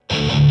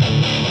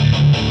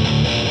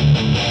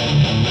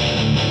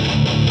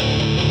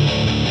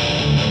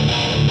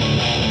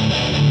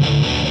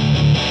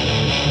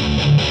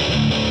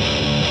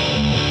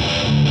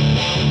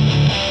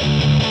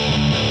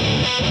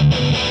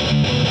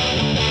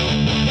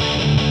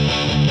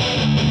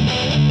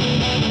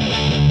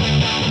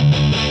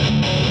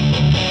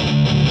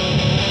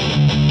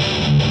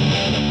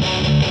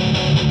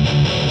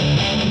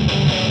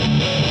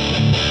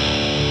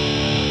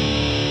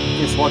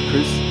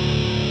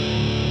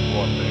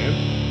what,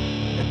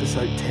 Dan?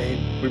 Episode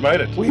 10. We made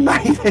it. We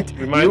made it.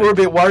 We made you were it. a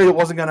bit worried it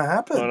wasn't going to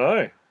happen. I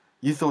know.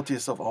 You thought to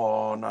yourself,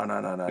 oh, no.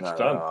 It's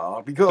done.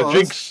 No. Because The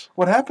jinx.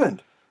 what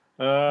happened?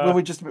 When Uh,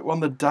 we just,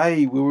 on the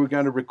day we were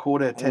going to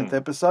record our 10th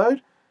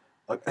episode,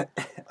 I got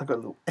a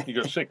little... you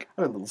got sick.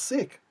 I got a little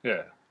sick.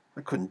 Yeah.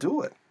 I couldn't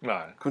do it.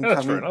 No. Couldn't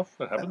That's come fair in. enough.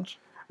 That happens.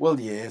 Well,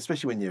 yeah,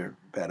 especially when you're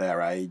about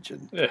our age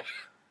and,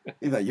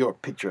 Yeah. you're a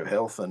picture of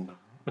health and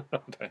I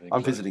don't think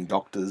I'm so. visiting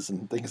doctors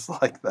and things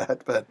like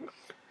that. But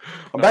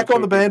I'm No, back it's on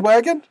all the good.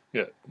 bandwagon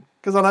Yeah.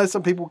 because I know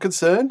some people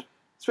concerned,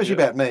 especially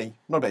Yeah. about me,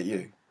 not about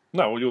you.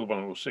 No, well, you're the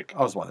one who was sick.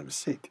 I was the one who was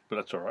sick. But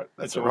that's all right.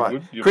 That's It's all right.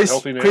 good. You're Chris,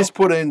 healthy now. Chris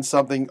put in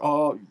something,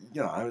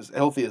 as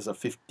healthy as a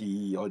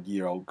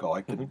 50-odd-year-old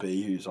guy can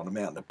be who's on a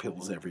mountain of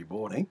pills every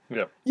morning.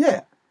 Yeah.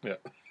 Yeah. Yeah.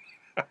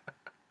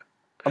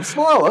 I'm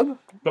smiling.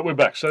 But we're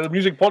back. So the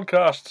music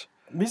podcast.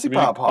 Music The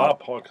Bar music bar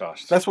Pie.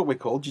 podcast. That's what we're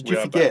called. Did We you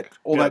are forget back.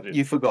 all Yeah, I that did.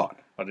 you forgot?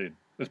 I did.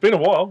 It's been a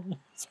while.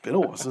 It's been a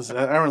while. Since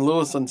Aaron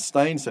Lewis and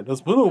Stain said, it's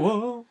been a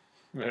while.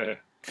 Yeah.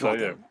 So, God,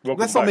 yeah. Welcome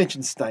let's back. not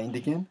mention Stained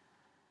again.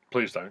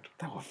 Please don't.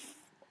 They were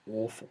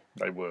awful.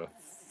 They were.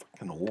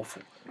 Fucking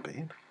awful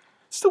band.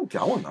 Still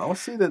going though. I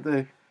see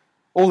that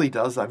all he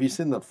does. Have you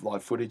seen the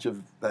live footage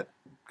of that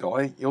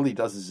guy? All he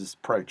does is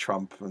just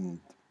pro-Trump and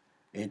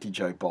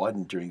anti-Joe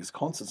Biden during his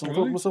concerts. I'm thought to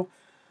Really? myself,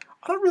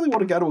 I don't really want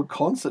to go to a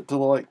concert to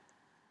like.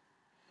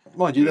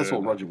 Mind you, that's Yeah.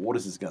 what Roger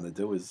Waters is going to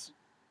do. Is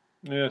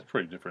Yeah, it's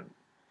pretty different.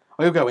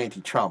 he'll go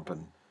anti-Trump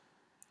and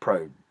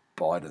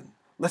pro-Biden.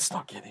 Let's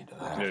not get into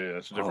that. Yeah,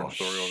 it's a different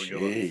story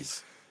altogether.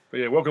 Jeez. But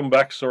yeah, welcome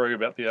back. Sorry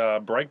about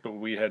the break, but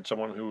we had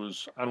someone who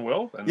was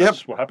unwell, and Yep.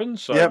 that's what happened.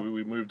 So Yep.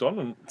 we moved on,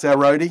 and It's our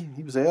roadie.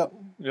 He was out.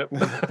 yep.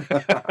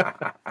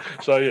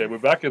 So yeah, we're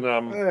back, and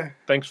Yeah.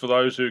 thanks for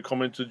those who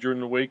commented during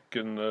the week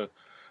and the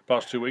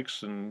past 2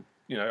 weeks, and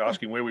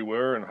asking where we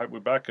were, and hope we're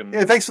back. And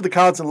Yeah, thanks for the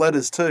cards and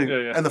letters too,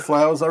 Yeah. and the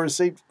flowers I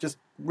received. Just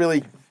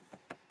really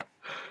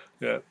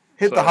yeah,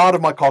 hit so- the heart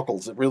of my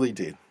cockles. It really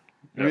did.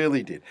 Yep.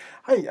 Really did.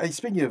 Hey,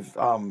 speaking of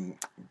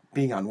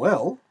being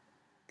unwell,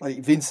 like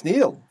Vince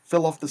Neil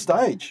fell off the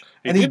stage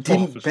and he did fall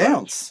off didn't the stage.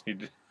 bounce. He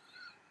did.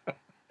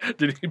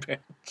 Did he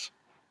bounce?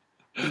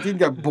 He didn't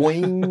go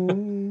boing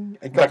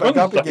and Back got on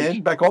back up the again,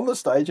 stage. back on the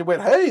stage and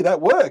went, hey, that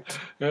worked.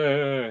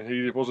 Yeah,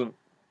 he wasn't.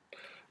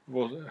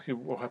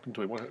 What happened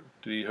to him?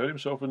 Did he hurt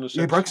himself in the? He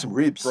sense? broke some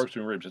ribs. Broke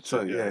some ribs. That's So,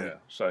 it, yeah. yeah.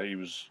 So he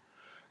was.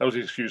 That was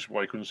the excuse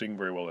why he couldn't sing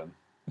very well then.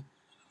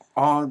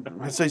 Oh,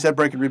 so he's had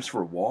broken ribs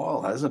for a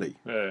while, hasn't he?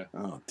 Yeah.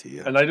 Oh,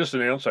 dear. And they just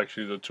announced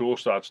actually the tour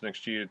starts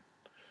next year,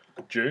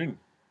 June.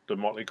 The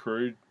Motley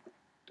Crue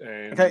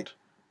and Okay.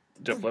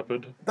 Def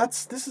Leppard.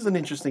 This is an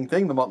interesting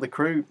thing, the Motley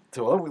Crue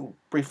tour. We'll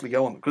briefly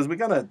go on because we're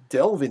going to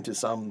delve into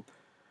some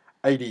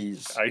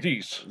 80s.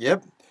 80s.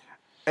 Yep.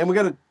 And we're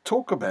going to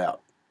talk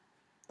about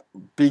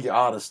big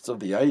artists of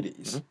the 80s.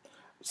 Mm-hmm.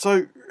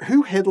 So,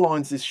 who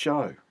headlines this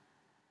show?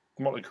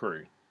 Motley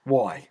Crue.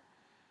 Why?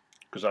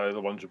 Because they're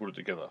the ones who put it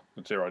together.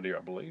 It's their idea,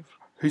 I believe.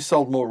 Who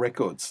sold more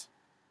records?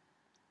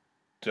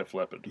 Def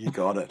Leppard. You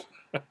got it.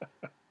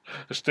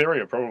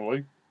 Hysteria,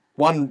 probably.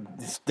 One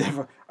is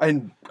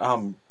and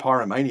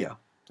Pyromania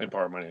And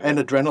Pyromania. and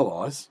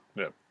Adrenalize.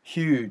 Yep.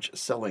 Huge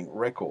selling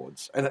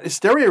records. And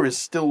Hysteria is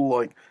still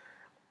like,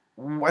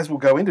 as we'll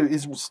go into,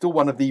 is still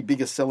one of the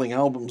biggest selling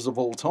albums of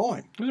all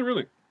time. Is it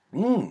really?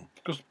 Mm.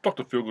 Because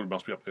Dr. Feelgood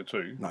must be up there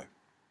too. No.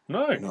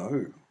 No.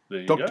 No. There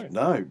you go.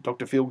 No,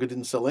 Dr. Feelgood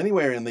didn't sell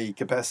anywhere in the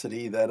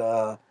capacity that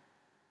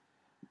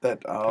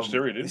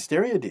Hysteria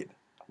did. did.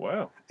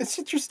 Wow. It's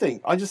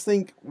interesting. I just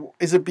think,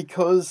 is it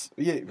because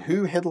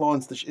who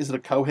headlines the? Is it a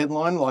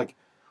co-headline like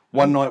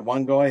one night,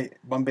 one guy,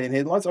 one band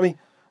headlines? I mean,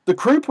 the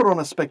Crew put on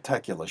a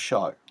spectacular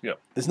show. Yep.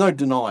 There's no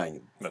denying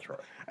it. That's right.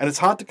 And it's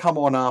hard to come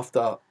on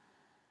after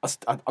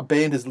a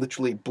band has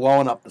literally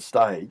blown up the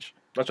stage.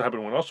 That's what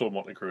happened when I saw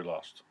Motley Crue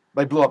last.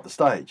 They blew up the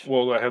stage.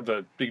 Well, they had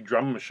that big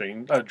drum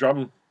machine,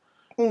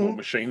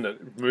 machine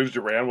that moves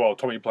around while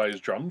Tommy plays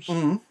drums.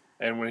 Mm-hmm.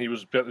 And when he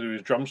was about to do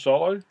his drum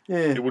solo, Yeah,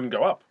 it wouldn't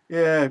go up.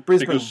 yeah.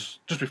 Brisbane. Because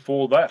just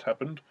before that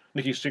happened,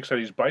 Nicky Six had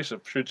his bass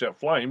that shoots out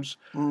flames,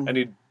 and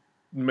he'd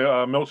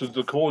melted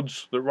the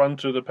cords that run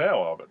to the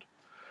power of it.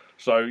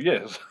 So,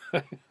 yes.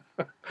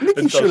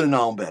 Nicky it should does. have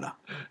known better.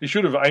 He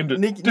should have aimed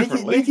it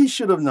differently. Nicky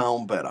should have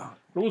known better.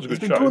 It was a He's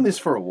good been show. doing this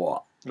for a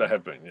while. They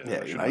have been, yeah. Yeah,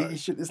 They you should know, know. you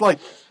should, it's like,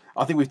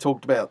 I think we've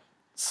talked about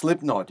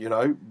Slipknot,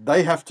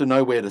 they have to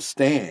know where to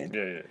stand.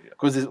 Yeah.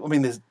 Because,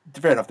 there's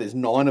fair enough, there's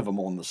 9 of them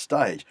on the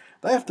stage.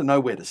 They have to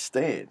know where to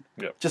stand.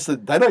 Yep. Just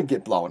that they don't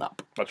get blown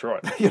up. That's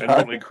right. You And know?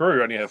 Motley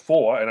Crue only have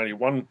 4, and only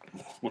 1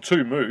 or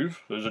 2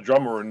 move. There's a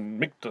drummer and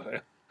Mick,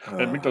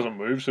 and Mick doesn't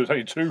move, so there's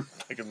only 2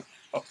 taken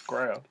off the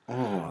crowd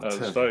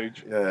the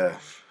stage. Yeah.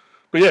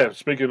 But yeah,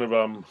 speaking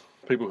of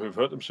people who've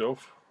hurt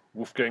themselves,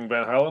 Wolfgang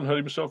Van Halen hurt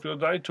himself the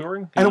other day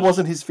touring. And it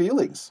wasn't his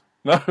feelings.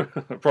 No,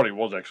 it probably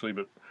was actually,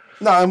 but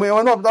No, I mean,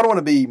 I don't want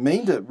to be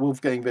mean to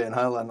Wolfgang Van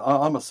Halen.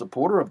 I'm a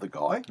supporter of the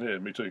guy. yeah,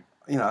 me too.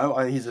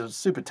 He's a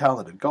super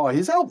talented guy.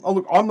 His album,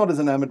 look, I'm not as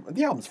enamored.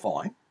 The album's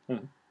fine.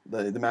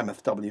 The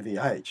Mammoth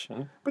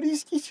WVH. But he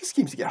just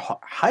seems to get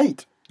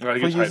hate No, he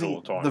for gets hate using all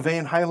the time. the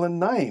Van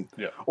Halen name.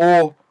 Yeah.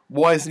 Or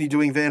Why isn't he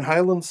doing Van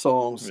Halen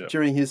songs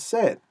during his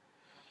set?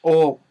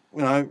 Or,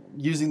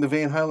 using the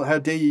Van Halen... How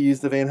dare you use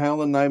the Van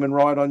Halen name and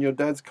ride on your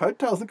dad's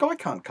coattails? The guy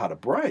can't cut a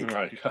break.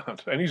 No, he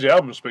can't. And his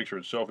album speaks for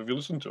itself. If you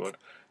listen to it,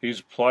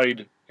 he's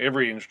played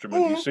every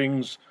instrument. He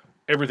sings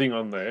everything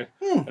on there.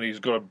 And he's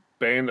got a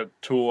band that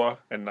tour,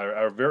 and they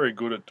are very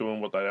good at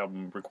doing what that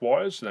album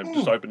requires. And they've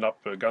just opened up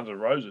for Guns N'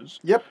 Roses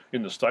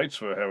in the States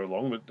for however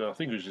long. But I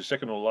think it was his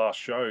second or last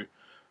show,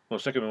 or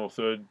second or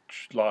third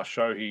last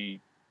show,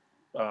 he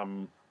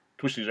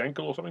twisted his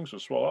ankle or something, so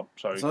swell up.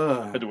 So he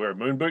had to wear a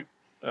moon boot.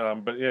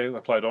 But yeah, they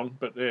played on.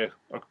 But yeah,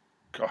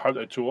 I hope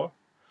they tour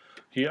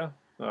here.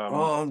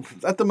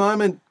 At the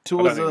moment,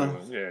 tours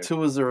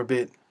are a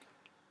bit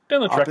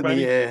down the track, up in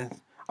the air.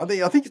 I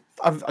think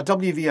a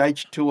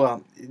WVH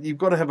tour, you've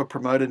got to have a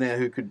promoter now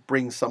who could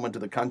bring someone to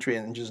the country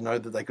and just know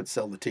that they could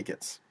sell the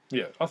tickets.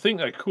 Yeah, I think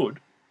they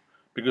could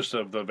because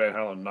of the Van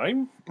Halen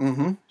name.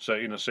 Mm-hmm. So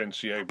in a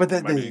sense, yeah. But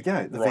there you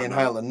go, the Van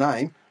Halen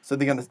name. So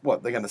they're going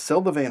to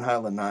sell the Van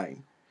Halen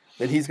name.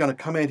 Then he's going to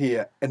come out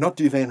here and not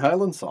do Van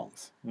Halen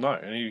songs. No,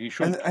 and he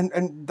should.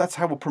 And that's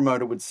how a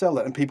promoter would sell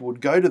it. And people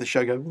would go to the show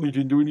and go, well, you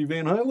didn't do any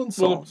Van Halen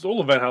songs. Well,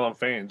 all the Van Halen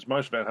fans,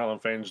 most Van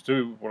Halen fans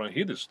do want to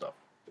hear this stuff.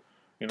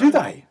 Do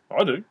they?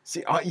 I do.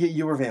 See,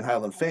 you're a Van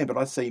Halen fan, but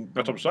I see...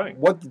 That's what I'm saying.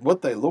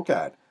 What they look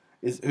at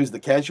is who's the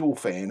casual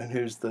fan and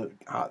who's the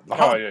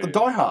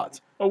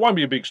diehards. Well, it won't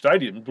be a big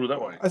stadium, put it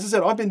that way. As I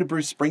said, I've been to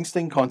Bruce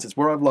Springsteen concerts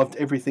where I've loved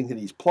everything that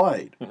he's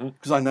played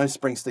because I know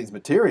Springsteen's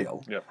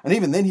material. Yep. And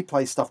even then he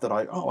plays stuff that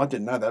I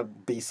didn't know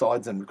that,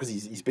 B-sides, and because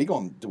he's big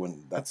on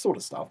doing that sort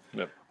of stuff.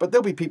 Yep. But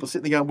there'll be people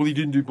sitting there going, well, he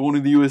didn't do Born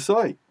in the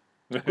USA.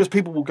 Because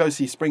people will go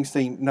see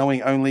Springsteen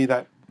knowing only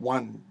that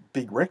one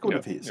big record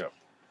of his. Yep.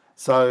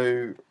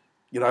 So,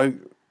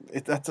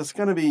 that's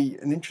going to be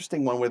an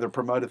interesting one where the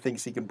promoter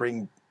thinks he can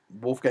bring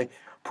Wolfgang.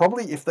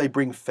 Probably if they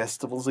bring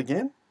festivals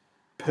again,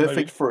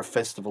 perfect for a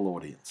festival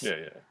audience.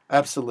 Yeah.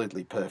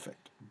 Absolutely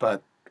perfect.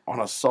 But on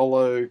a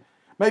solo,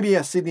 maybe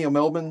a Sydney or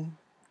Melbourne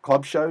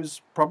club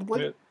shows,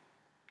 probably. Yeah.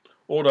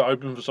 Or to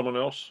open for someone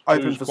else.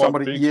 Open for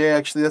somebody. Big. Yeah,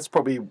 actually, that's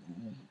probably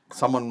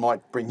someone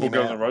might bring him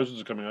Guns out. N'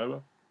 Roses are coming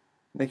over.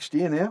 Next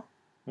year now.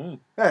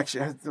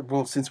 Actually,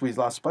 well, since we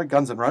last spoke,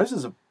 Guns N'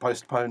 Roses have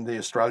postponed the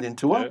Australian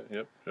tour.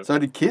 Yep. So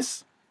did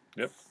Kiss.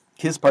 Yep.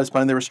 Kiss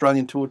postponed their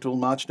Australian tour till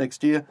March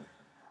next year.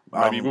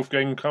 Maybe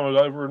Wolfgang comes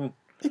over and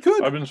he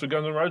could. opens for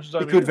Guns N' Roses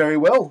over He could very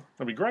well.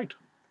 That'd be great.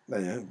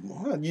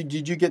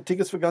 Did you get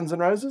tickets for Guns N'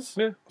 Roses?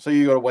 Yeah. So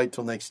you got to wait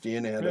till next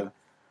year now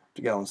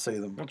to go and see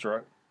them. That's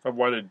right. I've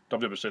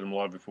never seen them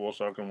live before,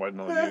 so I can wait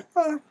another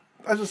year.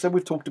 As I said,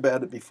 we've talked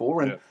about it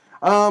before.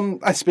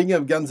 And speaking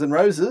of Guns N'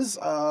 Roses,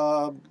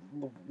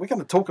 we're going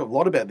to talk a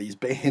lot about these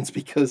bands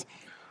because,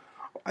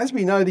 as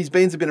we know, these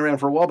bands have been around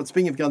for a while. But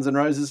speaking of Guns N'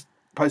 Roses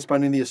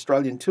postponing the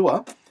Australian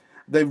tour,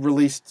 they've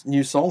released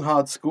new song,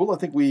 Hard School. I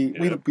think we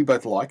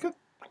both like it.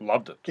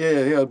 Loved it.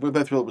 Yeah, we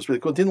both thought it was really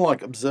cool. Didn't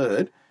like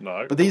Absurd.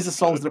 No. But these are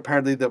songs that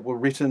apparently that were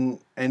written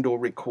and or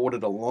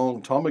recorded a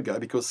long time ago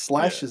because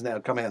Slash has now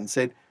come out and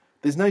said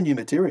there's no new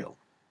material.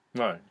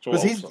 No.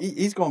 Because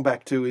he's gone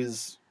back to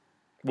his...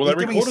 Well,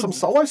 he's doing some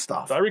solo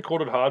stuff. They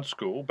recorded Hard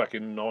School back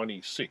in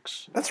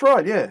 '96. That's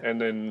right, yeah.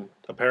 And then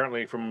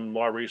apparently from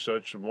my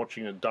research and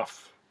watching a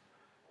Duff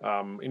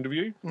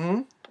interview,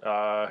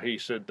 he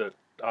said that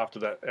after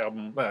that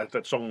album,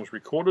 that song was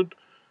recorded,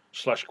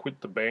 Slash quit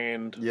the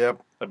band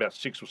about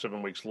 6 or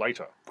 7 weeks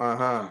later.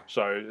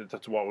 So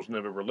that's why it was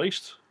never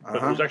released. But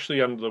it was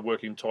actually under the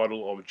working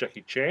title of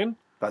Jackie Chan.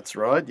 That's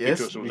right, yes.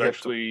 Because it was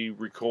actually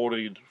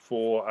recorded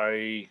for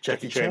a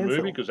Jackie Chan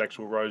movie because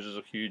Axl Rose is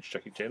a huge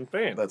Jackie Chan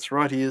fan. That's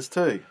right, he is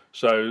too.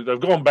 So they've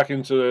gone back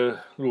into the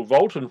little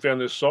vault and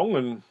found this song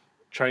and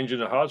changed it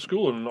to Hard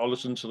School, and I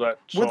listened to that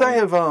song. Would they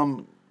have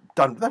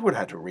they would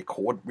have had to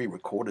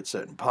re-recorded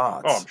certain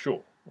parts. Oh,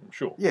 I'm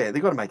sure. Yeah,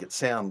 they've got to make it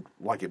sound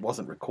like it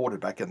wasn't recorded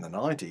back in the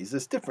 90s.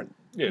 There's different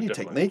new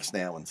techniques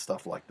now and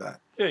stuff like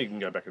that. Yeah, you can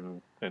go back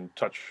and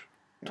touch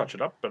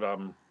it up, but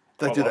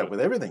they do that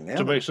with everything now.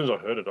 To me, as soon as I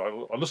heard it,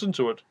 I listened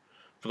to it.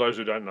 For those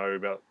who don't know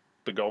about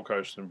the Gold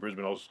Coast and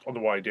Brisbane, I was on the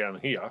way down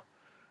here,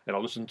 and I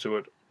listened to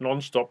it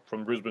non-stop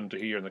from Brisbane to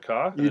here in the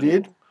car. You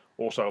did?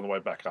 Also on the way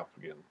back up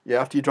again.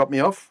 Yeah, after you dropped me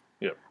off?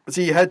 Yeah. But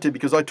see, you had to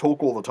because I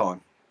talk all the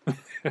time.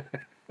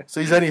 So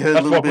he's only heard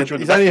a little bit.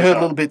 He's only heard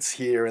little bits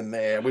here and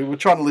there. We were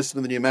trying to listen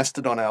to the new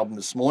Mastodon album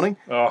this morning.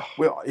 Oh.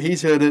 Well,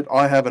 he's heard it.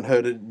 I haven't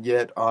heard it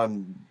yet.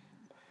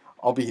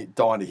 I'll be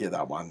dying to hear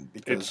that one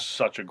because it's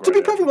such a great. To be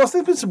perfectly honest,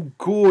 there's been some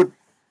good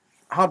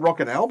hard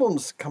rocking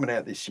albums coming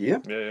out this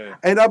year. Yeah.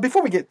 And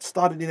before we get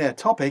started in our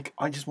topic,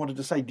 I just wanted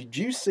to say, did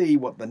you see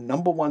what the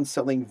 #1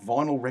 selling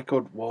vinyl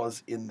record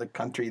was in the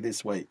country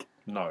this week?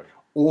 No.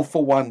 All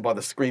for One by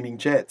the Screaming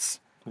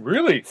Jets.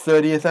 Really?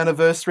 30th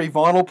anniversary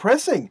vinyl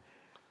pressing.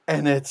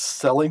 And it's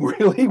selling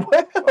really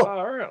well.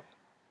 Oh, right.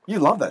 You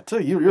love that too.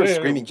 You're a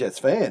Screaming Jets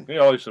fan.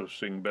 Yeah, I used to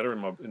sing better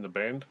in the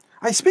band.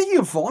 Hey, speaking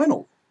of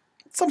vinyl,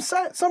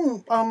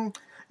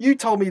 you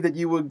told me that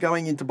you were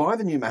going in to buy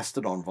the new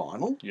Mastodon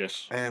vinyl.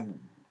 Yes. And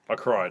I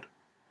cried.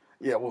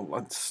 Yeah, well,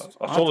 it's...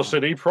 I saw the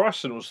CD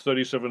price and it was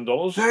 $37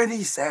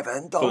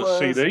 $37 for the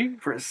CD.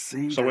 For a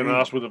CD. So when I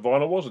asked where the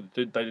vinyl was,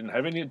 they didn't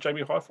have any at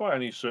JB Hi-Fi.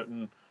 Only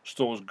certain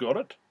stores got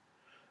it.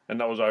 And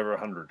that was over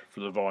 $100 for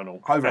the vinyl.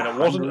 Over and it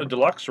wasn't a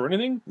deluxe or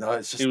anything. No,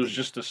 it was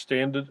just a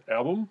standard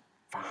album.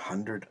 For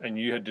 $100. And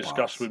you had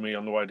discussed with me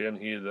on the way down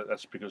here that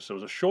that's because there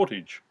was a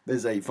shortage.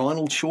 There's a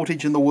vinyl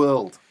shortage in the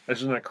world.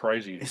 Isn't that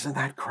crazy? Isn't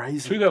that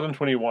crazy?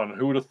 2021,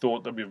 who would have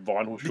thought there'd be a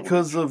vinyl shortage?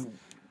 Because of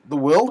the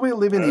world we're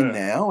living in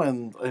now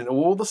and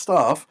all the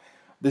stuff,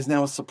 there's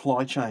now a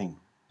supply chain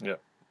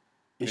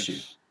issue.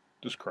 It's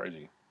just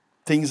crazy.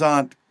 Things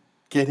aren't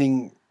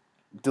getting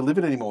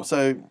delivered anymore.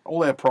 So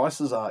all our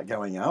prices are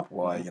going up.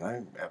 Why,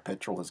 our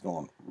petrol has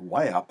gone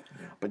way up.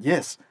 Yeah. But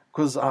yes,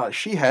 because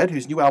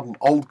whose new album,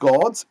 Old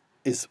Gods,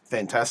 is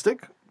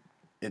fantastic.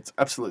 It's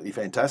absolutely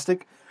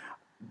fantastic.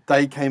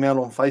 They came out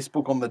on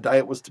Facebook on the day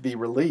it was to be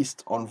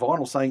released on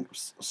vinyl saying,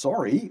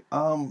 sorry,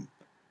 the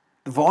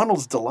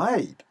vinyl's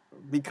delayed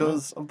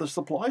because of the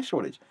supply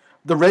shortage.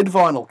 The red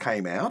vinyl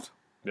came out.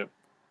 Yep.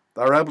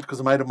 They were able, because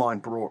a mate of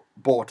mine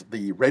bought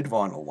the red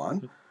vinyl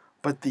one,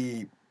 but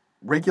the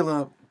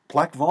regular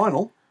black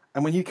vinyl,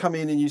 and when you come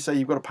in and you say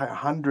you've got to pay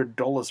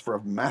 $100 for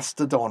a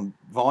Mastodon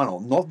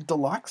vinyl, not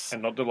deluxe.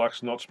 And not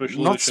deluxe, not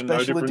special edition, no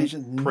different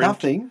edition, print,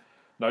 nothing.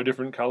 No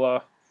different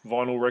colour,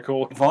 vinyl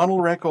record.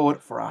 Vinyl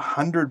record for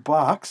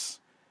 $100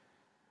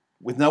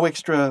 with no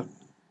extra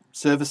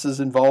services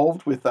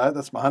involved with that.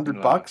 That's my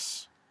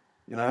 $100.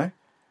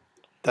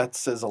 That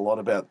says a lot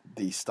about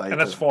the state. And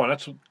that's fine.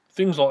 That's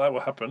things like that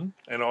will happen,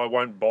 and I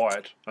won't buy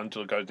it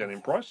until it goes down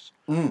in price,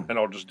 and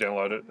I'll just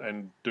download it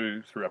and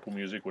do through Apple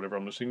Music, whatever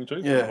I'm listening to,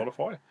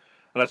 Spotify.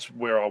 And that's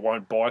where I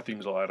won't buy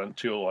things like that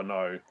until I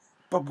know.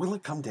 But will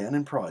it come down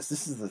in price?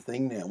 This is the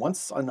thing now.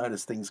 Once I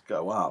notice things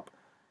go up,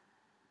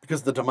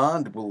 because the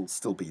demand will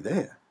still be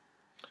there.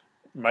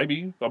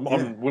 Maybe.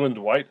 I'm willing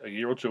to wait a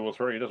year or two or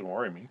three. It doesn't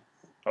worry me.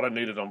 I don't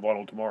need it on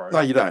vinyl tomorrow. No,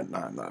 you don't.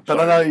 No.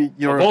 But I know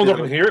you're... As long as I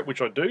can hear it,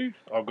 which I do,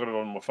 I've got it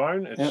on my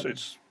phone.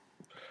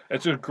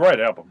 It's a great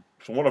album.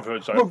 From what I've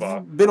heard so far.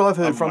 The bit I've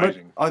heard from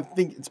it, I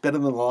think it's better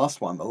than the last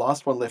one. The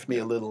last one left me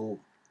a little...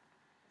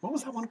 What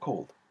was that one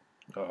called?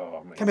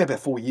 Oh, man. Came out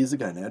about 4 years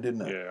ago now,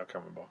 didn't it? Yeah, I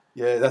can't remember.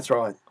 Yeah, that's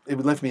right.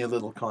 It left me a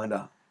little kind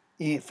of...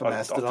 for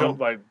Mastodon. I felt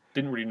they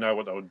didn't really know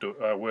what they would do,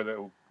 where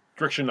the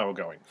direction they were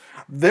going.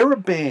 They're a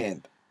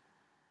band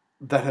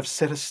that have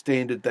set a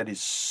standard that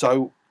is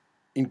so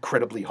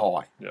incredibly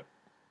high. Yep.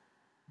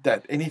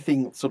 That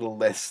anything sort of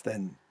less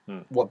than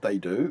what they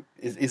do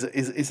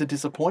is a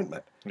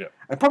disappointment. Yeah.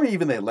 And probably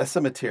even their lesser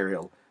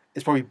material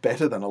is probably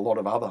better than a lot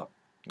of other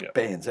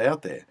bands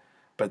out there.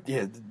 But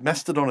yeah,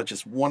 Mastodon are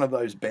just one of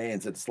those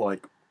bands that's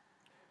like,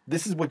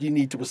 this is what you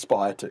need to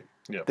aspire to.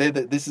 Yeah.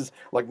 This is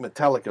like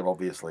Metallica,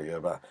 obviously,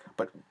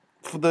 but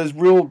for those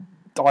real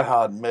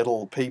diehard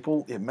metal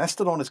people,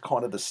 Mastodon is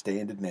kind of the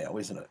standard now,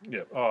 isn't it?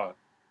 Yeah.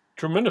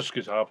 Tremendous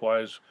guitar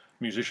players,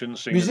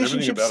 musicians, singers,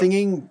 musicianship,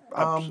 everything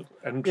about singing,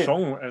 and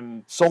song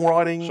and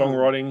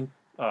songwriting.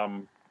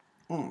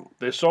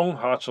 Their song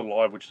 "Hearts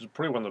Alive," which is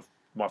probably one of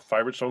my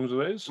favourite songs of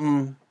theirs,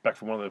 back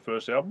from one of their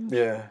first albums.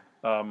 Yeah,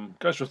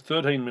 goes for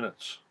 13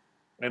 minutes,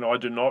 and I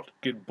do not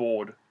get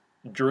bored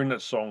during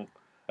that song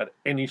at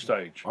any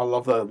stage. I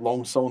love the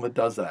long song that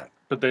does that.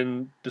 But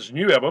then this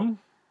new album,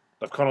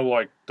 they've kind of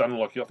like done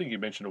like I think you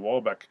mentioned a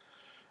while back,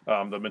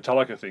 the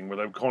Metallica thing, where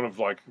they've kind of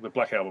like the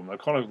Black Album. They've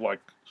kind of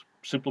like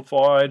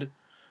simplified,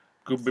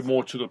 a bit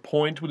more to the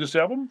point with this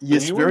album.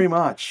 Yes, very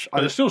much. But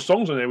there's still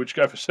songs on there which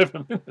go for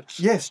 7 minutes.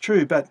 Yes,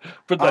 true, but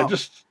they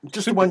just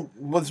the one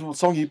was a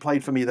song you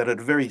played for me that had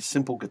a very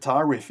simple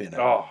guitar riff in it.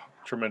 Oh,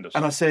 tremendous!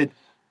 And I said,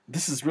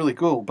 "This is really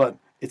cool," but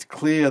it's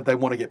clear they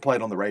want to get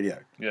played on the radio.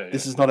 Yeah,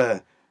 this is not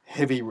a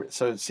heavy.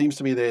 So it seems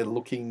to me they're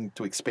looking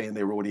to expand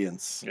their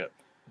audience. Yeah.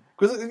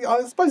 Because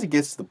I suppose it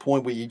gets to the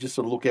point where you just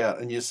sort of look out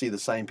and you see the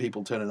same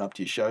people turning up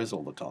to your shows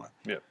all the time.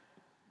 Yeah.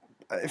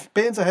 If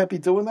bands are happy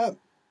doing that,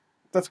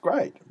 that's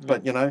great.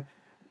 But,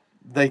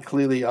 they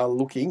clearly are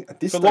looking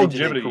at this stage in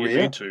their career.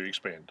 You need to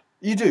expand.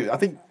 You do. I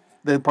think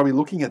they're probably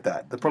looking at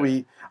that. They're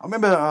probably... I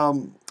remember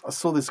I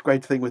saw this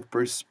great thing with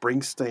Bruce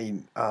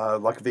Springsteen,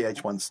 like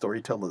VH1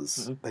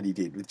 Storytellers that he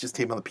did, with just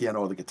him on the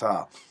piano or the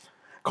guitar.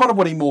 Kind of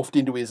what he morphed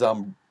into his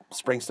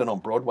Springsteen on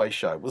Broadway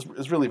show. It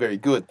was really very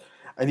good.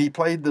 And he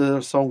played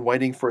the song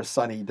 "Waiting for a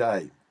Sunny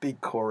Day,"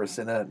 big chorus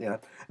in it, And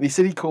he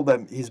said he called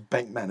them his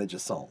bank manager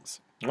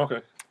songs.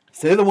 Okay.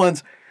 So they're the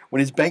ones when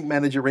his bank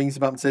manager rings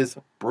him up and says,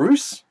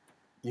 "Bruce,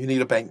 you need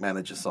a bank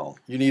manager song.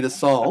 You need a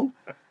song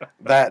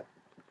that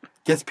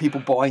gets people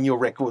buying your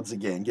records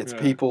again, gets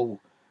people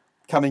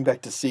coming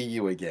back to see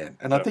you again."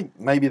 And I think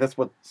maybe that's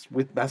what's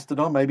with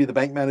Mastodon. Maybe the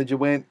bank manager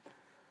went,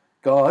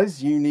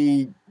 "Guys, you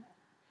need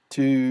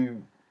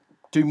to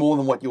do more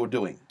than what you're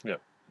doing." Yeah.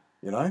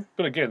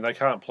 But again, they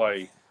can't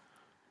play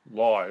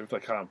live. They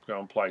can't go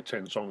and play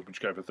 10 songs which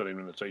go for 13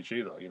 minutes each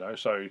either,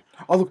 So...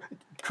 Oh, look,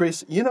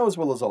 Chris, as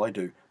well as I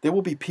do, there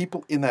will be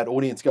people in that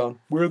audience going,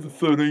 "Where are the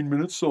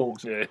 13-minute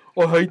songs? Yeah.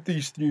 I hate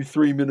these new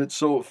 3-minute,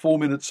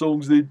 4-minute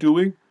songs they're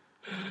doing.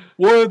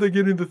 Why are they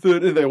getting the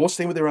 13?" They're all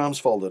standing with their arms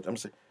folded. I'm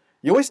saying,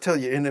 You always tell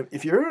you,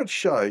 if you're at a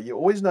show, you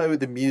always know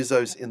the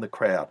musos in the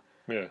crowd.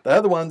 Yeah.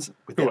 They're the ones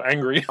with Who their are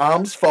angry.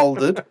 arms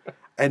folded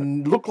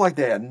and look like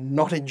they are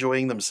not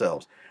enjoying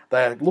themselves.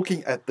 They are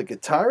looking at the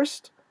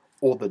guitarist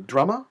or the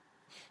drummer.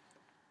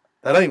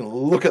 They don't even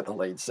look at the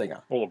lead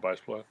singer. Or the bass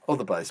player. Or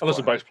the bass Unless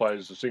player. the bass player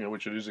is the singer,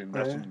 which it is in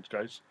Maston's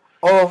case.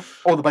 Or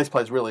the bass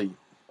player is really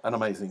an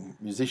amazing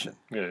musician.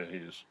 Yeah, he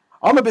is.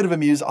 I'm a bit of a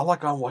muse. I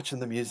like going watching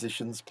the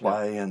musicians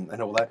play and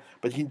all that.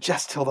 But you can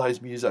just tell those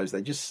musos,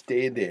 they just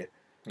stand there.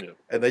 Yeah.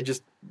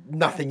 And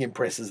nothing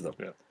impresses them.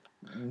 Yeah.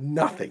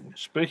 Nothing.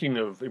 Speaking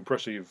of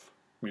impressive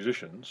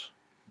musicians,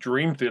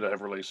 Dream Theater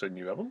have released a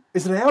new album.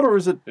 Is it out or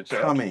is it It's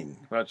coming?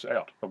 Out. No, it's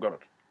out. I've got it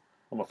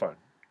on my phone.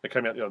 It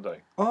came out the other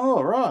day.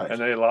 Oh, right. And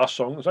their last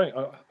song, it's only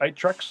 8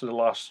 tracks. The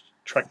last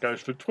track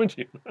goes for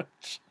 20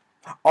 minutes.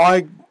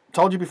 I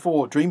told you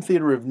before, Dream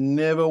Theater have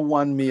never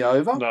won me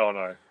over. No, I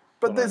know.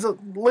 But there's a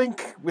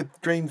link with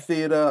Dream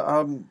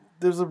Theater.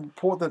 There's a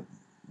report that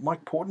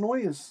Mike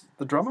Portnoy is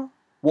the drummer.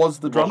 Was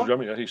the drummer.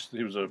 Yeah.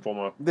 He was a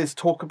former... There's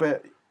talk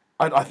about...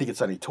 I think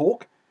it's only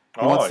talk.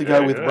 He wants to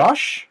go with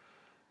Rush.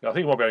 Yeah, I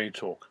think it might be only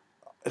talk.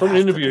 From an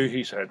interview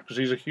he's had, because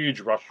he's a huge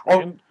Rush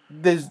fan.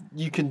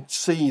 You can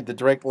see the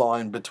direct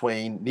line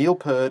between Neil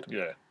Peart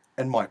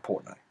and Mike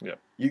Portnoy. Yeah.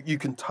 You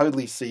can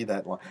totally see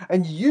that line.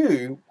 And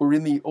you were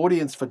in the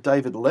audience for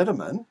David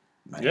Letterman,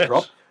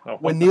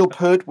 when Neil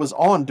Peart was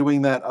on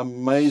doing that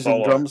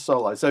amazing drum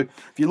solo. So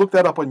if you look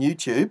that up on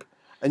YouTube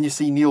and you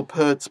see Neil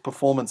Peart's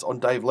performance on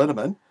Dave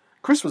Letterman,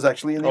 Chris was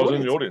actually in the audience. I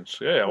was in the audience.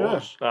 Yeah, I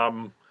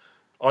was.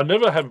 I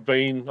never have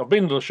been... I've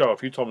been to the show a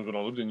few times when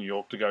I lived in New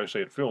York to go see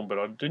it filmed, but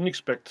I didn't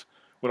expect...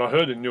 When I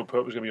heard that Neil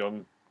Peart was going to be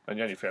on, and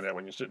you only found out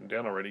when you're sitting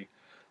down already,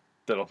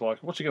 that I was like,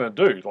 what's he going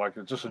to do? Like,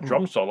 it's just a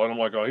drum solo. And I'm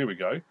like, oh, here we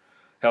go.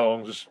 How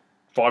long is this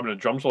 5-minute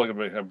drum solo going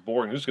to be? How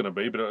boring is this going to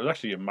be? But it was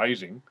actually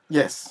amazing.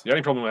 Yes. The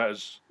only problem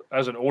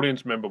as an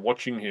audience member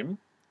watching him,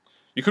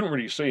 you couldn't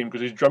really see him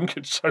because his drum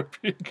kit's so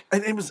big.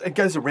 And it went around it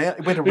goes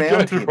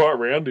him. right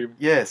around him.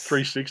 Yes.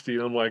 360.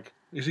 And I'm like,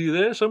 is he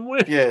there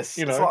somewhere? Yes.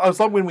 You know? It's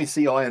like when we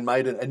see Iron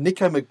Maiden and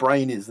Nico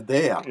McBrain is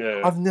there.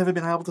 Yeah. I've never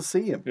been able to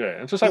see him. Yeah,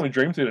 and it's the same with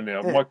Dream Theater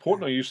now. Yeah. Mike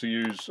Portnoy used to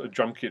use a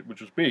drum kit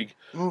which was big,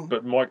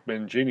 but Mike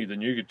Mangini, the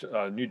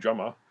new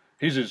drummer,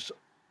 his is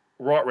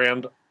right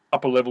round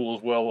upper level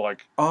as well.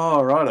 Like,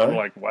 oh, right. I'm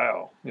like,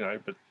 wow,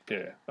 but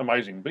yeah,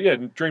 amazing. But yeah,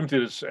 Dream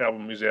Theater's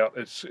album is out.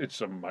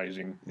 It's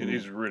amazing. It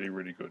is really,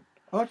 really good.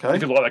 Okay.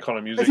 If you like that kind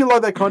of music. If you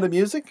like that kind of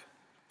music.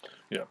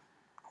 Yeah.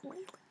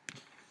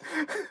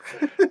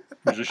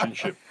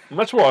 Musicianship. And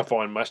that's why I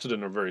find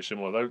Mastodon are very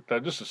similar. They're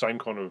just the same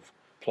kind of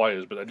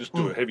players, but they just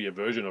do a heavier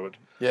version of it.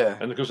 Yeah.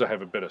 And because they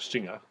have a better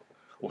singer,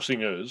 or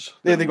singers.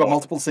 Yeah, they've got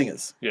multiple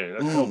singers. Yeah,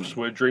 that helps.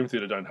 Where Dream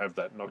Theater don't have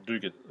that, and I do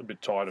get a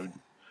bit tired of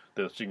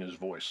the singer's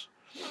voice.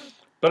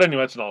 But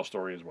anyway, that's another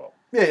story as well.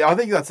 Yeah, I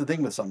think that's the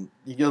thing with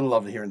you're going to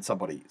love hearing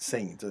somebody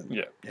sing.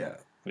 Yeah. Yeah.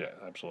 Yeah,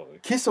 absolutely.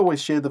 Kiss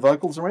always shared the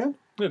vocals around.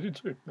 Yeah, they did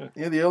too.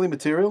 Yeah, the early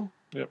material.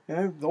 Yep.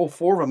 Yeah, all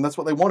 4 of them. That's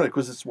what they wanted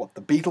because it's what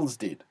the Beatles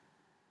did.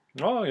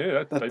 Oh,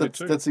 yeah, they did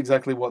too. That's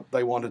exactly what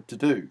they wanted to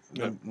do.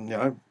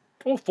 Yep.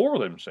 All 4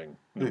 of them sing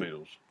the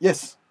Beatles.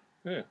 Yes.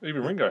 Yeah,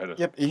 even Ringo had it.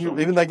 Yep,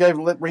 even they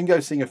let Ringo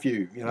sing a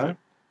few, Yeah,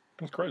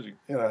 that's crazy.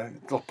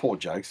 Poor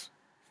jokes.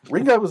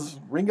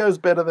 Ringo's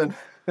better than...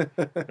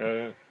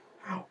 Yeah.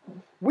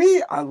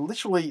 We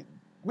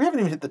haven't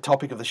even hit the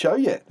topic of the show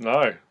yet.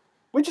 No.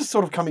 We're just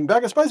sort of coming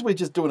back. I suppose we're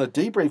just doing a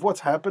debrief. What's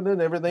happened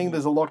and everything.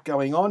 There's a lot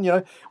going on.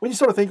 When you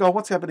sort of think,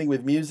 what's happening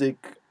with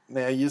music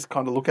now, you just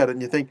kind of look at it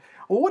and you think,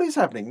 well, what is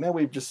happening? Now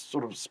we've just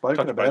sort of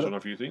spoken about it. On a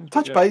few things.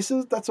 Touch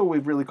bases. That's all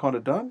we've really kind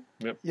of done.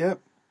 Yep.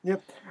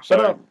 Yep.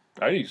 So,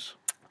 80s.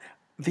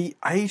 The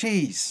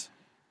 80s.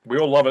 We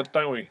all love it,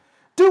 don't we?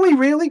 Do we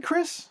really,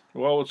 Chris?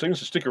 Well, it seems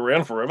to stick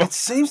around forever. It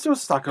seems to have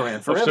stuck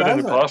around forever. I've said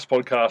in the past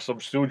podcasts, I'm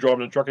still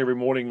driving a truck every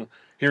morning,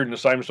 hearing the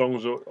same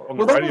songs on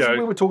the radio.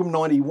 We were talking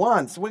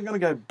 91, so we're going to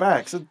go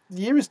back. So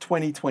the year is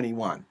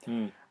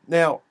 2021.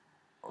 Now,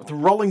 the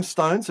Rolling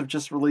Stones have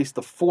just released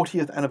the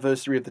 40th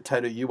anniversary of the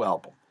Tattoo You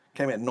album.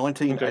 Came out in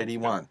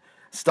 1981. Okay.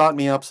 Start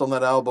Me Up's on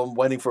that album,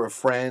 Waiting for a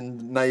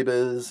Friend,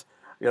 Neighbours.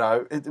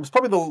 It was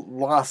probably the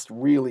last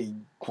really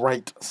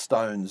great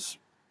Stones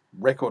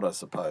record, I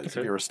suppose,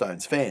 if you're a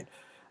Stones fan.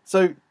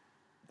 So...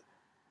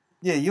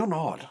 yeah, you're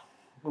not.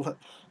 Well,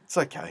 it's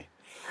okay.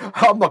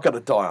 I'm not going to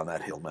die on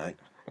that hill, mate.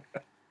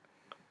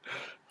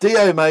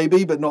 Dio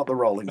maybe, but not the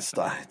Rolling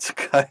Stones,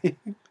 okay?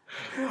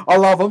 I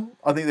love them.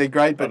 I think they're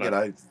great, but,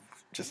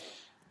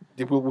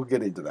 we'll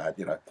get into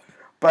that,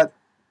 But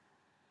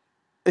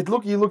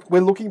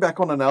we're looking back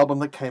on an album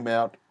that came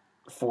out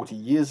 40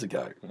 years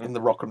ago in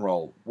the rock and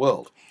roll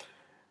world.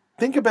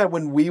 Think about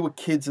when we were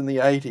kids in the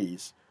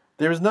 80s.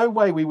 There is no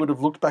way we would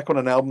have looked back on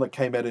an album that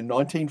came out in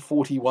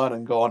 1941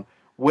 and gone,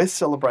 we're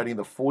celebrating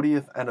the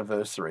 40th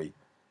anniversary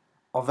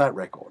of that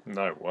record.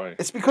 No way.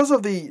 It's because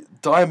of the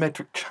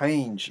diametric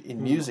change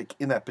in music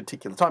in that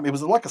particular time. It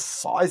was like a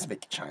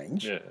seismic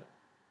change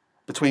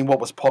between what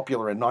was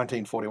popular in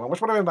 1941,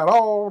 which would have been that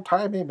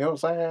old-timey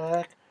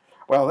music.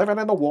 We're living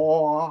in the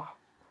war.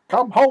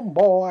 Come home,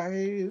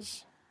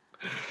 boys.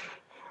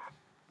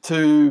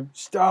 to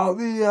Start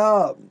Me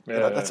Up.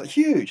 Yeah. That's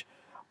huge.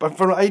 But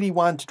from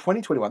 81 to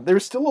 2021, there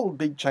is still a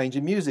big change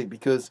in music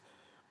because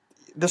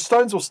the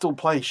Stones will still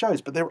play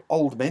shows, but they're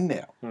old men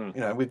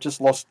now. We've just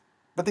lost,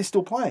 but they're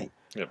still playing.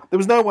 Yep. There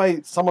was no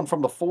way someone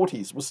from the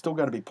 40s was still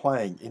going to be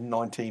playing in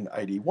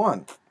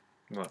 1981.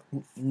 No.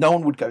 No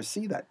one would go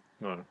see that.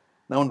 No.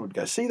 No one would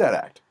go see that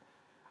act.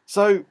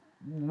 So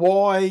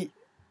why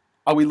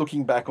are we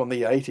looking back on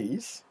the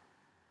 80s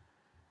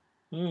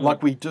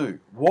like we do?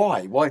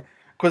 Why?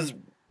 Because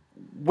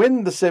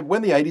when the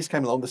 80s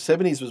came along, the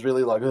 70s was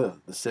really like, the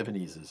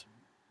 70s is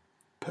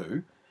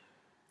poo.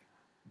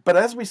 But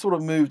as we sort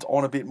of moved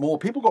on a bit more,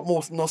 people got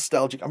more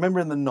nostalgic. I remember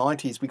in the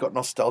 90s, we got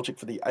nostalgic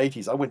for the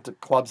 80s. I went to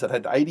clubs that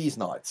had 80s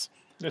nights.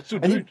 That's still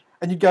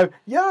and you'd go,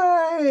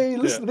 yay,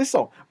 listen to this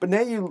song. But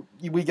now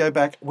we go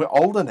back, we're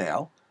older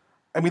now,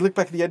 and we look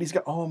back at the 80s and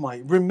go, oh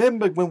my,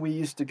 remember when we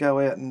used to go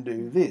out and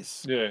do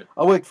this? Yeah.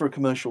 I worked for a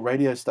commercial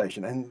radio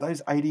station, and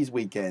those 80s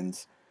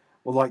weekends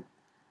were like,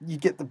 you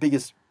get the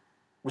biggest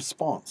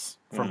response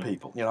from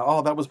people.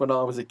 That was when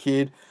I was a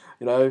kid,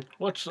 Well,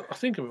 I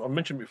think I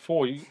mentioned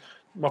before,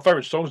 my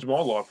favourite songs in my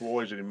life were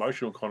always an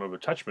emotional kind of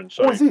attachment.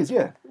 So always is,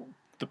 yeah.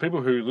 The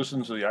people who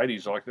listen to the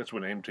 80s, like that's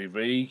when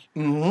MTV,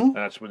 and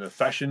that's when the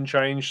fashion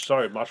changed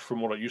so much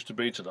from what it used to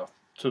be to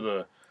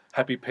the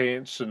happy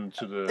pants and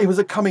to the... It was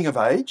a coming of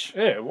age.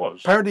 Yeah, it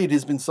was. Apparently it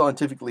has been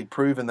scientifically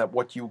proven that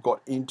what you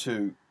got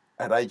into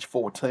at age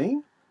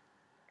 14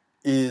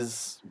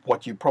 is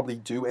what you probably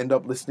do end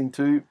up listening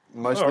to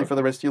mostly for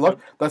the rest of your life.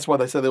 Yep. That's why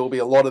they say there will be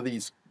a lot of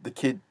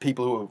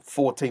people who are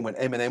 14 when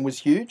Eminem was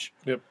huge,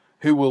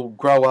 who will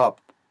grow up,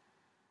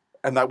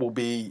 and that will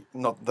be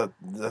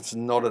that's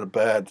not a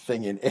bad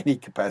thing in any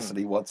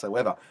capacity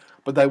whatsoever,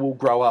 but they will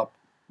grow up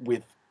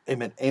with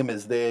Eminem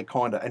as their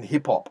kind of, and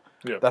hip-hop,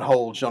 that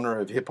whole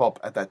genre of hip-hop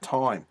at that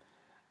time.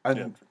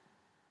 And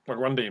like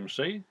Run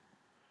DMC?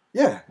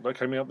 Yeah. That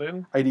came out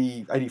then?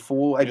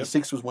 84,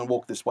 86 was when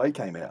Walk This Way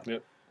came out.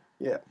 Yep.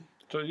 Yeah.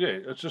 So,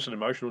 it's just an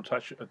emotional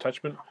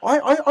attachment.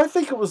 I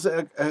think it was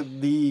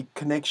the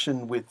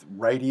connection with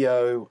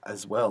radio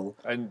as well.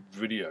 And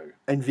video.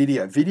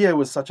 Video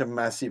was such a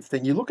massive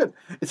thing.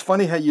 It's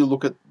funny how you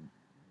look at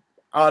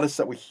artists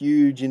that were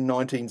huge in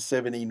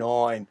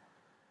 1979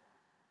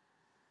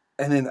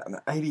 and then in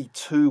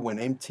 82 when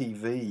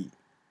MTV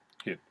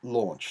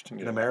launched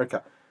in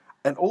America.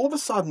 And all of a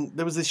sudden,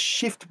 there was this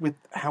shift with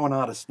how an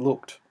artist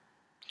looked.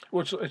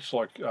 Well, it's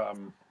like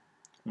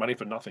Money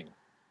for Nothing.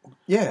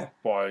 Yeah.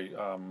 By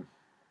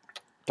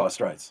Dire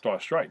Straits. Dire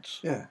Straits.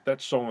 Yeah. That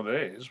song of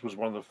theirs was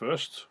one of the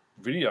first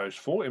videos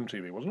for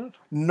MTV, wasn't it?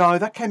 No,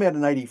 that came out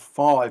in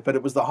 85, but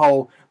it was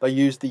they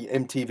used the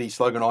MTV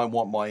slogan, I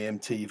want my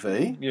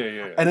MTV.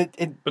 Yeah. And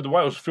but the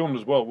way it was filmed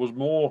as well was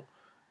more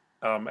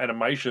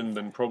animation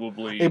than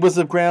probably... It was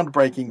a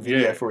groundbreaking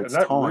video for its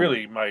time. And that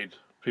really made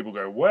people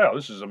go, wow,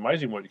 this is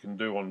amazing what you can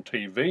do on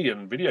TV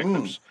and video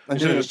clips.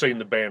 Instead of just seeing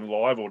the band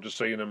live or just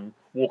seeing them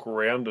walk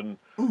around and,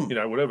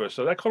 whatever.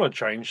 So that kind of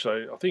changed.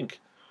 So I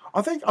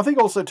think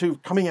also, too,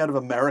 coming out of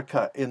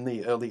America in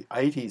the early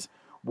 80s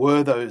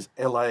were those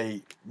LA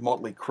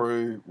Motley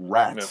Crue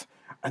Rats.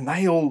 Yeah. And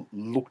they all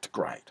looked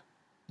great.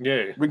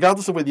 Yeah.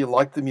 Regardless of whether you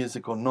liked the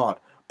music or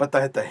not. But they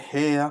had the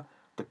hair,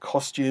 the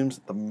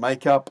costumes, the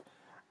makeup,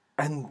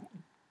 and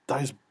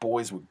those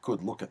boys were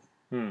good looking.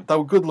 They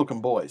were good-looking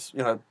boys.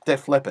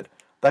 Def Leppard.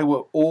 They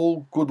were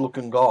all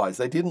good-looking guys.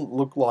 They didn't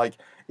look like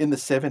in the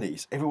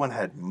 70s. Everyone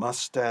had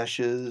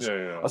mustaches.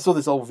 Yeah. I saw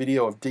this old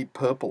video of Deep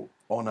Purple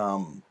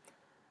on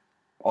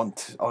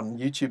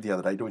YouTube the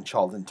other day doing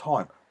Child in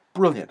Time.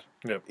 Brilliant.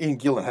 Yep. Ian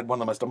Gillan had one of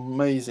the most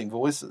amazing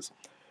voices.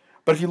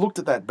 But if you looked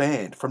at that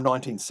band from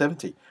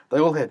 1970, they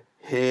all had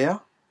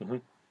hair,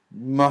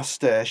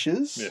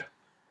 mustaches. Yeah.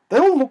 They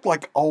all looked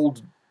like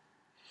old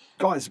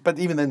guys, but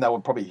even then they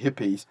were probably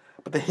hippies.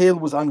 But the hair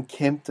was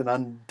unkempt and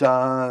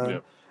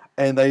undone,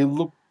 and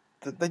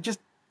they just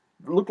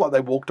looked like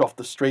they walked off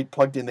the street,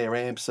 plugged in their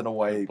amps, and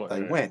away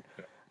they went.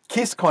 Yeah.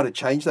 Kiss kind of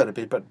changed that a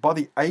bit, but by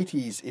the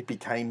 80s it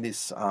became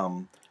this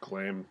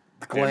glam.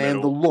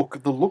 The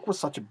look was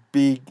such a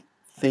big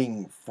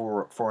thing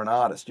for an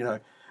artist.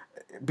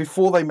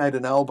 Before they made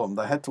an album,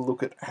 they had to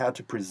look at how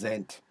to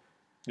present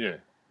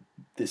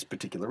this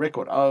particular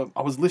record.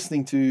 I was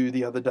listening to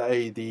the other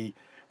day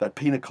that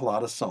Pina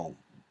Colada song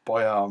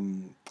by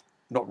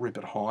not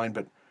Rupert Hine,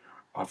 but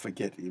I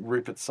forget,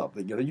 Rupert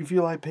something. You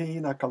feel like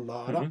Pina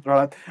Colada,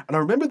 right? And I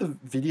remember the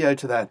video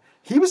to that.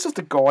 He was just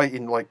a guy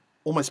in like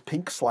almost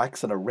pink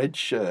slacks and a red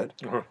shirt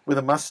with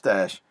a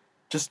mustache,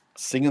 just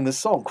singing this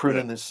song,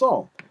 crooning this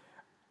song.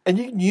 And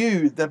you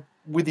knew that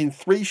within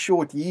 3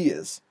 short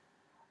years,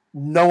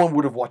 no one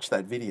would have watched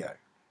that video.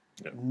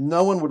 Yep.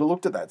 No one would have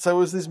looked at that. So it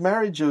was this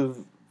marriage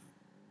of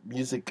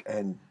music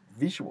and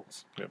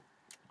visuals,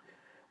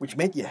 which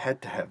meant you had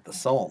to have the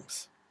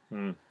songs.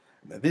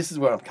 Now, this is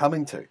where I'm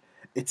coming to.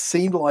 It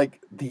seemed like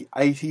the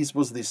 80s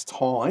was this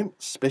time,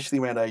 especially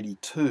around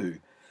 82.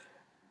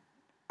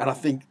 And I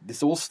think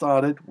this all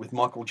started with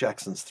Michael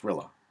Jackson's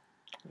Thriller.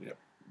 Yep.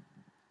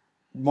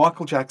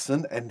 Michael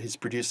Jackson and his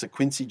producer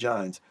Quincy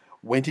Jones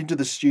went into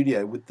the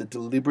studio with the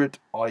deliberate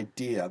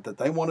idea that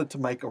they wanted to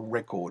make a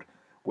record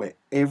where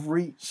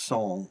every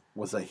song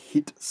was a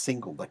hit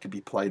single that could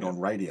be played on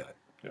radio.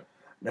 Yeah.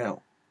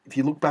 Now, if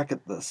you look back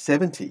at the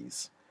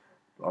 70s,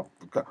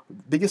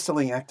 biggest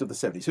selling act of the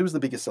 70s. Who was the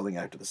biggest selling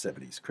act of the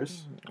 70s,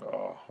 Chris?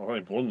 Oh, I was only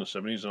born in the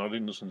 70s and I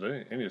didn't listen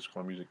to any of this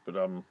kind of music, but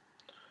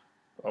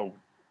I'll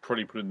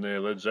probably put in there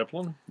Led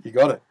Zeppelin. You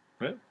got it.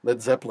 Yeah.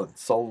 Led Zeppelin,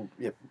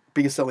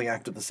 biggest selling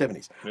act of the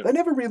 70s. Yeah. They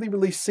never really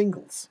released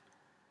singles.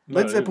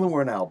 Led Zeppelin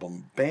were an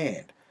album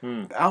band.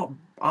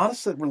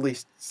 Artists that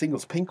released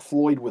singles, Pink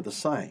Floyd were the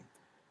same.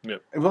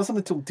 Yep. It wasn't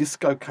until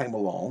disco came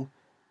along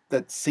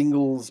that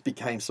singles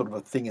became sort of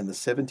a thing in the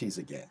 70s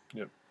again.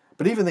 Yep.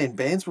 But even then,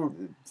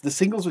 the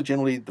singles were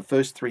generally the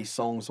first 3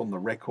 songs on the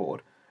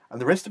record, and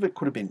the rest of it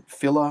could have been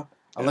filler,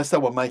 unless they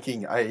were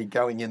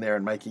going in there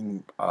and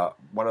making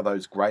one of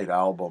those great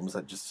albums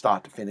that just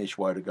start to finish,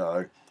 woe to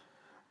go,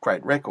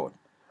 great record.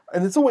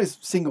 And it's always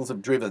singles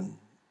have driven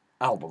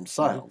album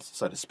sales,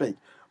 so to speak.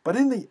 But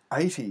in the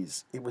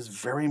 80s, it was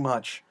very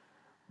much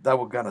they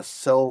were going to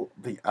sell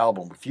the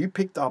album. If you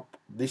picked up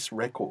this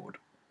record,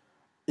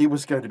 it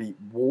was going to be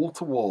wall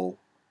to wall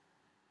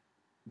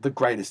the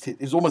greatest hit.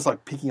 It was almost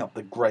like picking up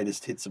the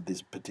greatest hits of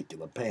this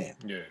particular band.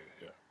 Yeah.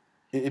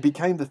 It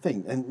became the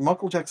thing. And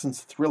Michael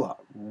Jackson's Thriller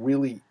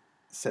really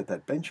set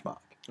that benchmark.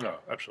 Oh,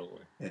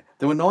 absolutely. Yeah.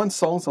 There were 9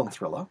 songs on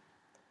Thriller,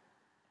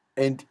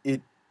 and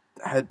it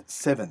had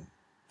 7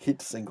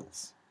 hit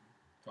singles.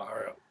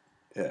 Far out.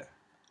 Yeah.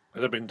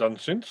 Has that been done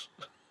since?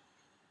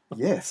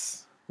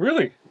 Yes.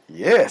 Really?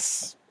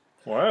 Yes.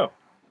 Wow.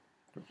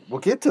 We'll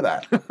get to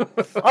that.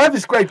 I have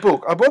this great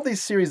book. I bought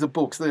this series of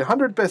books, the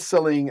 100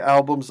 best-selling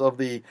albums of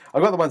the...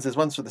 I've got the ones, there's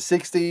ones for the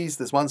 60s,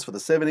 there's ones for the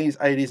 70s,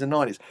 80s, and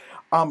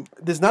 90s.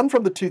 There's none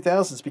from the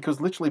 2000s because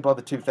literally by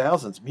the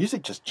 2000s,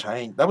 music just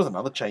changed. That was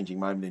another changing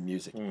moment in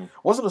music. It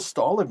wasn't a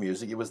style of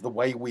music, it was the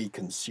way we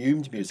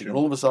consumed music. And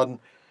all of a sudden,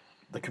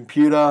 the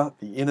computer,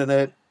 the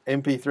internet,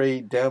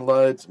 MP3,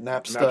 downloads,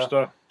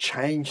 Napster.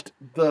 Changed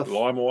the...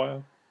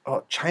 LimeWire.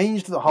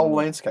 Changed the whole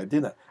landscape,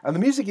 didn't it? And the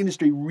music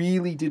industry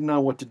really didn't know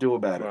what to do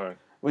about it. Right.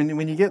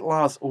 When you get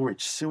Lars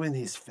Ulrich suing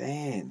his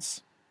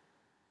fans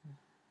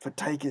for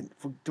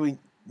doing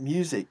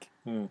music,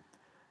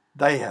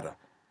 they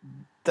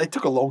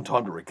took a long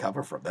time to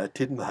recover from that,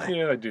 didn't they?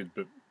 Yeah, they did,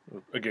 but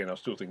again, I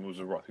still think it was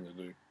the right thing to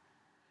do.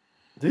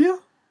 Do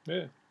you?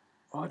 Yeah.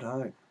 I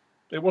don't.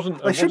 It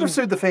wasn't. They should have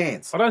sued the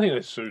fans. I don't think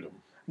they sued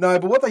them. No,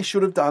 but what they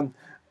should have done...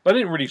 They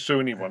didn't really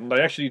sue anyone.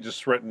 They actually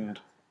just threatened...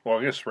 Well,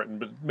 I guess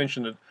threatened, but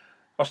mentioned that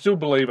I still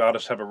believe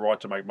artists have a right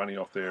to make money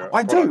off their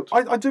product.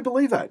 I do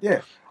believe that,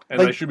 yeah. And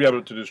they should be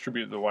able to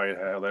distribute the way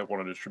how they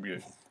want to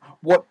distribute.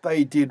 What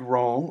they did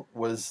wrong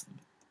was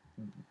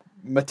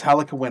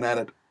Metallica went at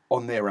it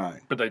on their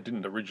own. But they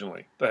didn't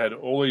originally. They had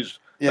all these...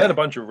 They had a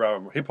bunch of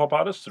hip-hop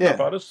artists and rap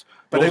artists,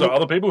 but also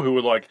other people who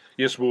were like,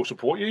 yes, we'll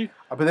support you.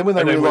 But then when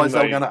they realised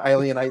they were going to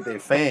alienate their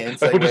fans,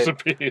 they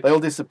all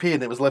disappeared,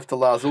 and it was left to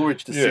Lars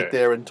Ulrich to sit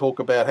there and talk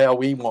about how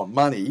we want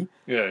money.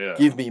 Yeah.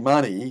 Give me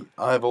money.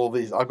 I have all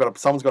these...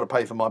 someone's got to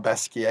pay for my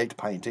Basquiat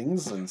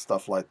paintings and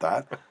stuff like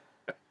that.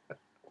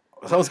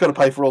 Someone's got to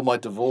pay for all my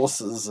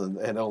divorces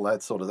and all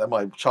that sort of... And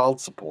my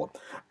child support.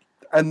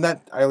 And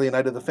that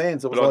alienated the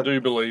fans. But I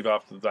do believe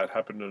after that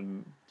happened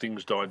and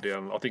things died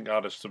down, I think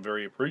artists are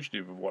very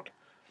appreciative of what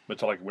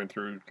Metallica went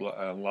through,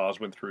 Lars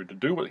went through to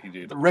do what he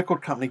did. The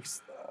record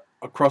companies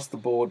across the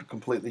board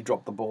completely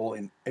dropped the ball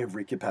in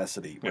every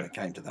capacity when it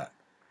came to that.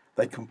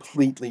 They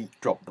completely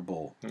dropped the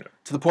ball. Yeah.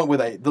 To the point where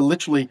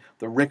the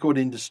record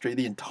industry,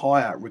 the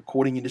entire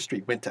recording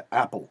industry went to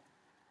Apple.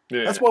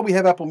 Yeah. That's why we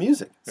have Apple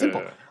Music.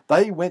 Simple. Yeah.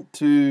 They went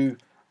to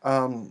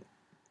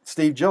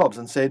Steve Jobs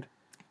and said,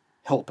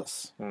 help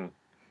us.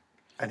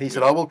 And he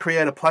said, I will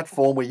create a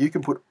platform where you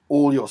can put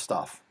all your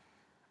stuff.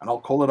 And I'll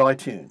call it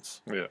iTunes.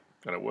 Yeah,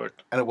 and it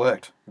worked.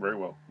 Very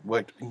well.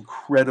 Worked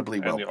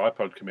incredibly well. And the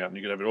iPod came out and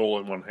you could have it all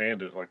in one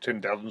hand. It's like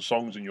 10,000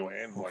 songs in your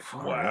hand. Like,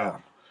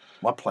 wow.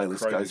 My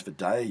playlist goes for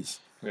days.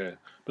 Yeah.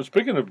 But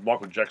speaking of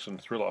Michael Jackson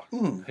Thriller,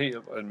 he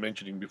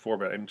mentioned him before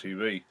about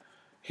MTV.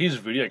 His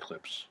video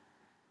clips,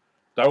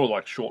 they were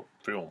like short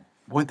film.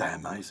 Weren't they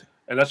amazing?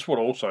 And that's what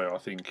also, I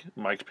think,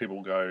 makes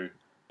people go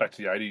back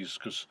to the 80s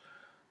because...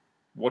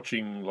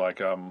 Watching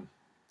like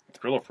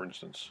Thriller, for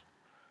instance,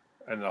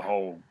 and the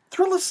whole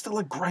Thriller's still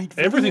a great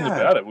video. Everything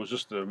about it was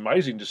just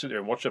amazing to sit there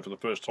and watch that for the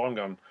first time.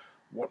 Going,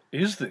 what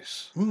is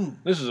this?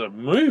 This is a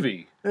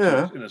movie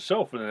in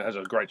itself, and it has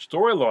a great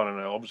storyline,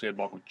 and it obviously had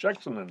Michael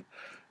Jackson and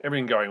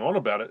everything going on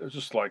about it. It's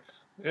just like,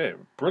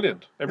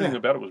 brilliant. Everything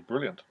about it was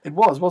brilliant. It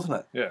was, wasn't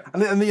it? Yeah.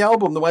 And the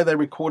album, the way they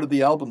recorded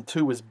the album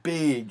too, was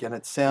big, and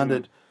it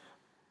sounded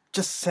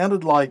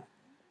like.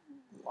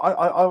 I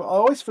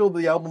always feel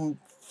the album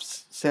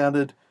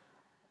sounded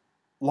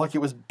like it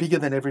was bigger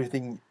than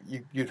everything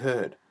you'd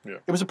heard. Yeah.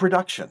 It was a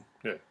production.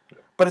 Yeah.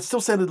 But it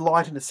still sounded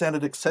light and it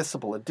sounded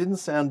accessible. It didn't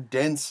sound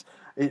dense.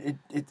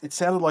 It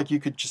sounded like you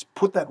could just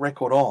put that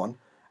record on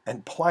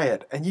and play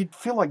it and you'd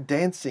feel like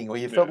dancing or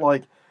you felt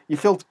like you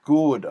felt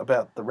good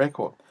about the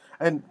record.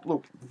 And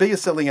look,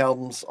 biggest selling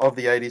albums of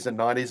the 80s and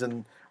 90s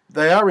and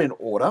they are in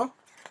order,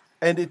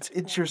 and it's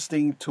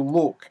interesting to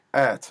look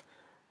at.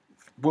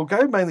 We'll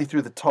go mainly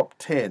through the top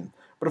 10,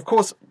 but of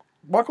course,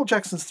 Michael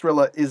Jackson's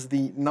Thriller is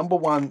the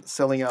 #1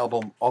 selling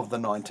album of the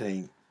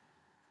 1980s.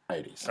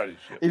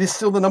 It is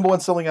still the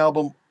 #1 selling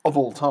album of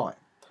all time.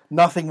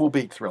 Nothing will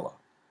beat Thriller.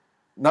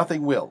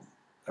 Nothing will.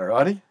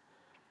 Alrighty?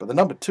 But the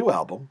 #2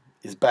 album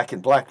is Back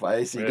in Black by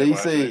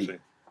AC/DC. Yeah,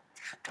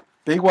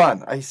 Big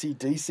one,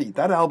 AC/DC.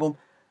 That album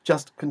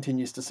just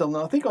continues to sell.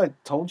 Now, I think I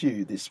told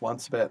you this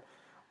once about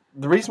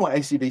the reason why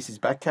AC/DC's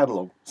back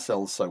catalogue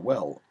sells so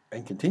well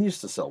and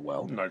continues to sell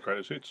well. No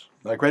greatest hits.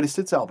 No greatest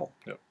hits album.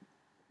 Yep.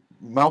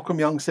 Malcolm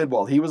Young said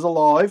while he was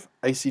alive,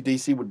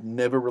 AC/DC would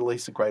never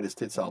release a greatest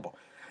hits album.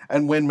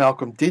 And when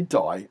Malcolm did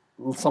die,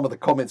 some of the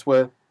comments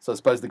were, so I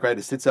suppose the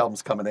greatest hits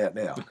album's coming out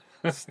now.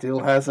 Still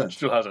hasn't.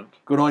 Still hasn't.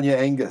 Good on you,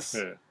 Angus.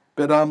 Yeah.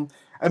 But and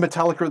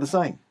Metallica are the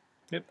same.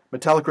 Yep.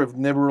 Metallica have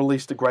never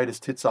released a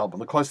greatest hits album.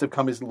 The closest they've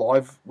come is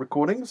live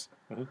recordings,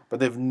 but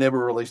they've never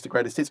released a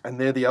greatest hits. And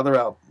they're the other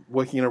out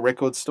working in a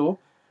record store.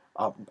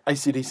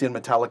 AC/DC and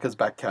Metallica's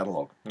back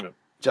catalogue. Yep.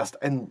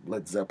 And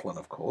Led Zeppelin,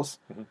 of course.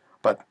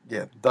 But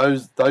yeah,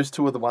 those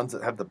two are the ones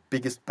that have the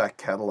biggest back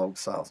catalogue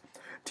sales.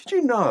 Did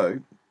you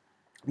know,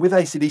 with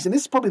AC/DC, and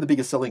this is probably the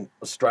biggest selling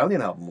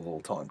Australian album of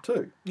all time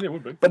too. Yeah, it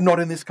would be. But not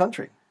in this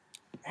country.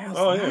 How's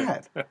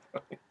that?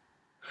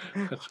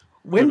 Yeah.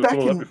 When Never back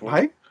thought of in, that before.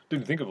 hey?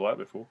 Didn't think of that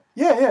before.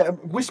 Yeah.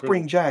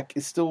 Whispering Jack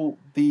is still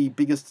the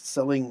biggest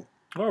selling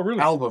Oh, really?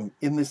 album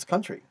in this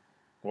country.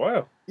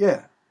 Wow.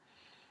 Yeah.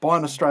 By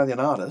an Australian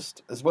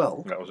artist as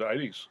well. That was the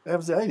 80s. That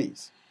was the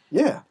 80s.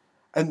 Yeah.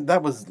 And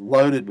that was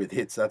loaded with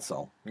hits, that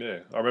song. Yeah.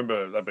 I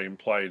remember that being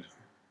played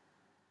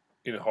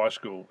in high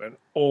school, and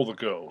all the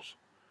girls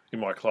in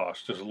my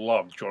class just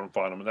loved John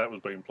Farnham, and that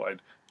was being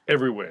played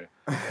everywhere.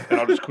 And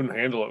I just couldn't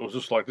handle it. It was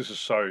just like, this is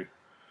so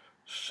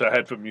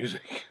sad for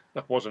music.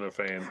 I wasn't a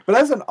fan. But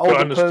as an older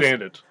I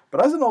understand it.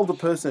 But as an older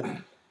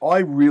person, I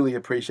really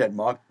appreciate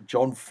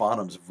John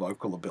Farnham's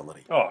vocal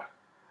ability. Oh,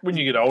 when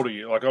you get older,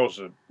 I was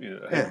a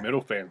heavy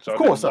metal fan, so I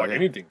didn't like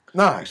anything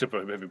except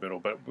for heavy metal.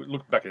 But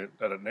look back at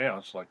it now,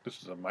 it's like,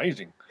 this is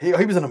amazing. He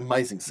was an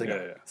amazing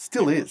singer. Yeah.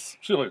 Still is.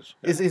 Still is.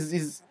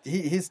 Yeah.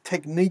 His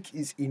technique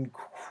is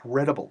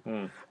incredible.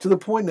 To the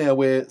point now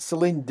where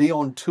Celine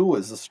Dion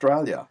tours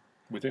Australia.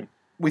 With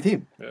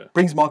him. Yeah.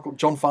 Brings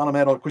John Farnham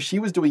out on, because she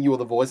was doing You Are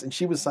the Voice, and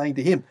she was saying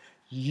to him,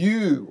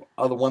 you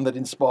are the one that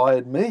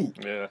inspired me.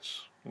 Yeah,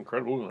 that's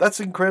incredible, isn't it?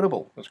 That's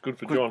incredible. That's good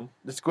for John.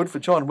 It's good for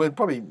John.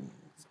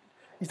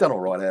 He's done all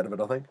right out of it,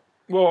 I think.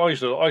 Well, I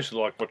used to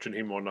like watching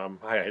him on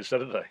Hey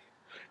Saturday,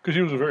 because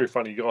he was a very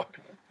funny guy.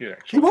 Yeah,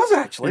 actually. He was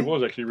actually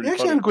really he funny.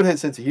 Actually had a good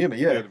sense of humour.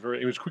 Yeah,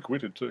 he was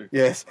quick-witted too.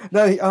 Yes.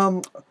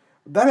 No.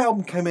 That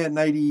album came out in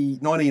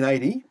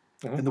 1980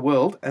 in the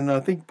world, and I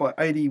think by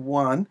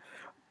 81,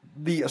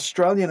 the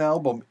Australian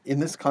album in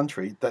this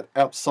country that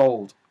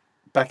outsold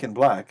Back in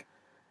Black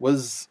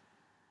was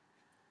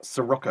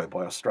Sirocco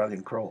by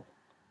Australian Crawl.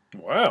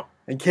 Wow.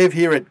 And Kev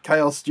here at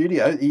KL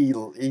Studio,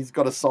 he's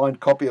got a signed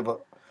copy of a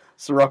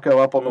Sirocco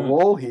up on the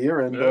wall here.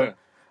 And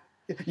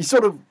you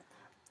sort of,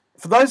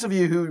 for those of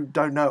you who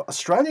don't know,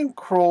 Australian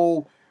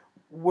Crawl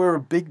were a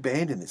big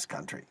band in this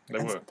country.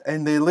 They were.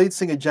 And their lead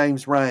singer,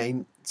 James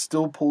Rain,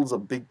 still pulls a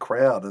big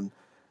crowd. And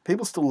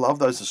people still love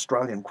those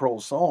Australian Crawl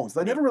songs.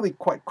 They never really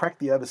quite cracked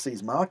the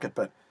overseas market,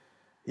 but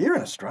here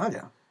in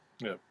Australia,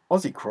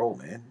 Aussie Crawl,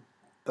 man,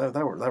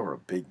 they were a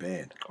big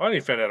band. I only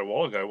found out a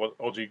while ago what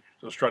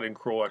Australian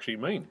Crawl actually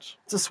means.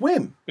 It's a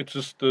swim. It's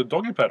just the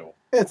doggy paddle.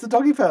 Yeah, it's the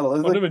doggy paddle.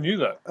 I never knew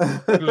that.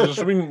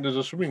 There's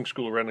a swimming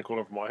school around the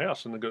corner from my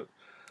house, and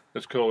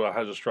it's called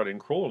has Australian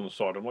Crawl on the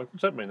side. I'm like,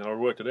 what's that mean? And I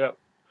worked it out.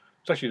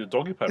 It's actually the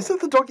doggy paddle. Is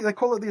it the doggy? They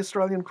call it the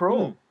Australian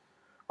Crawl.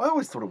 I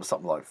always thought it was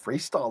something like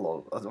freestyle,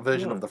 or a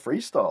version of the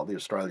freestyle, the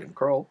Australian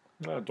Crawl.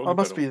 No, doggy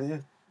must paddle. Be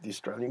the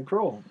Australian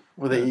Crawl.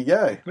 Well, there you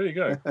go. There you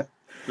go.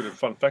 Bit of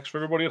fun facts for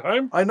everybody at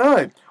home. I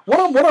know.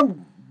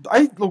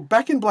 Look,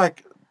 Back in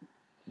Black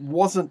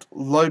wasn't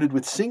loaded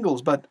with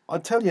singles, but I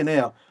tell you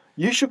now,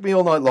 You Shook Me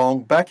All Night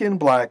Long, Back in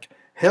Black,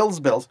 Hell's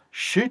Bells,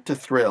 Shoot to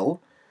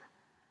Thrill,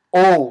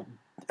 and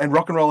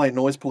Rock and Roll Ain't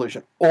Noise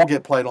Pollution all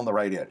get played on the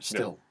radio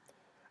still.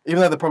 Yeah.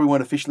 Even though they probably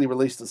weren't officially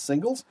released as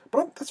singles,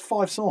 but that's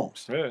 5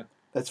 songs. Yeah.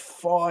 That's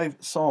 5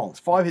 songs,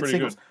 5 hit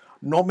singles.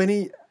 Good. Not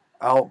many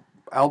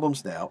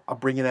albums now are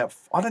bringing out.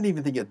 I don't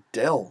even think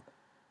Adele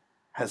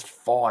has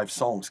 5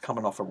 songs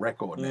coming off a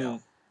record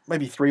now.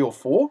 Maybe 3 or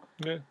 4.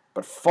 Yeah.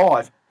 But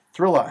 5.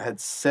 Thriller had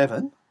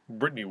 7.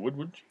 Brittany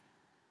would she?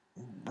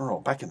 Oh,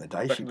 back in the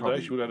day, she would have had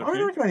a few.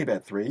 I reckon only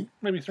about 3.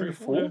 Maybe 3 or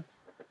 4.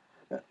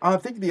 Yeah. I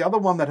think the other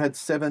one that had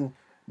 7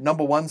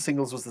 #1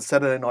 singles was the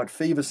Saturday Night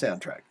Fever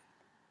soundtrack.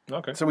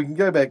 Okay. So we can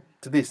go back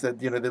to this. That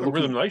they're looking.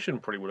 Rhythm Nation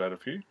probably would have had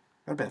a few.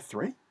 About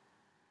 3.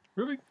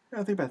 Really?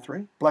 Yeah, I think about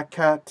 3. Black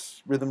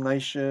Cat, Rhythm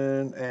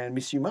Nation, and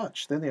Miss You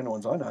Much. They're the only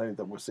ones I know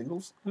that were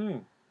singles.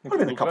 I've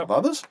been a couple of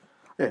others.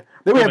 Yeah.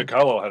 Then we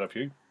Carlisle had a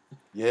few.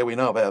 Yeah, we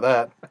know about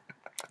that.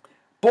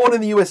 Born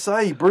in the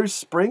USA,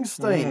 Bruce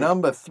Springsteen,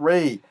 number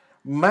 3.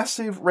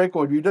 Massive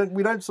record. We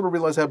don't sort of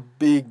realise how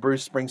big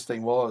Bruce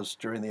Springsteen was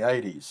during the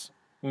 80s.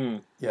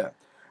 Yeah.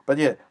 But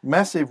yeah,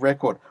 massive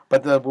record.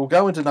 But we'll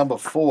go into number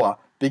 4,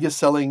 biggest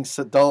selling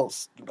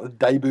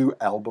debut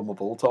album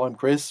of all time.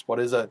 Chris, what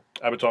is it?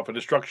 Appetite for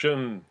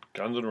Destruction,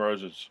 Guns N'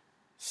 Roses.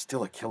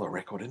 Still a killer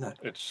record, isn't it?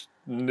 It's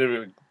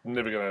never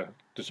going to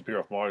disappear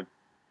off my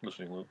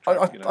listening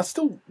track. I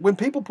still, when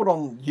people put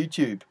on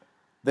YouTube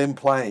them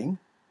playing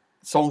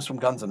songs from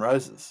Guns N'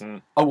 Roses,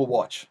 I will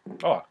watch.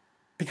 Oh,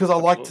 because I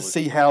like to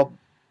see how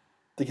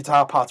the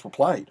guitar parts were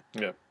played.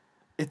 Yeah.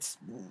 It's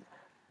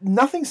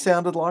nothing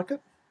sounded like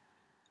it.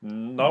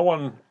 No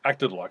one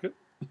acted like it.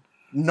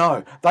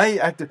 No, they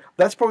acted.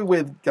 That's probably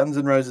where Guns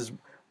N' Roses,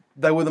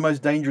 they were the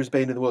most dangerous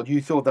band in the world.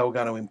 You thought they were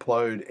going to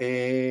implode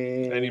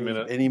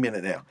any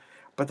minute now.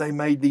 But they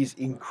made these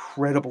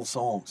incredible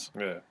songs.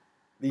 Yeah.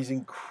 These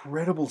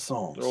incredible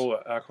songs. They're all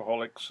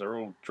alcoholics. They're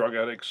all drug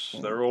addicts.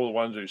 They're all the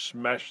ones who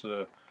smash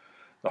the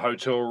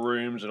hotel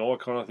rooms and all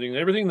that kind of thing.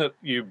 Everything that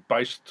you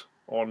based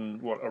on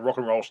what a rock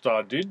and roll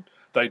star did,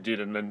 they did,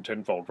 and then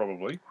tenfold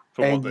probably.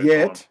 And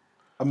yet,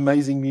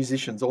 amazing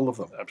musicians, all of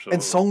them. Absolutely.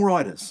 And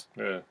songwriters.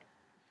 Yeah.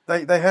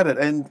 They had it.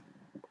 And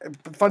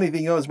the funny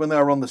thing was, when they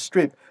were on the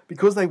strip,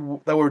 because they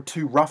were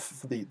too rough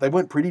for they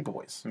weren't pretty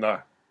boys.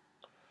 No.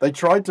 They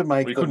tried to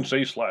make You couldn't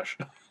see Slash.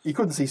 You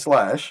couldn't see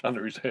Slash.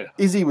 Under his hair.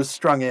 Izzy was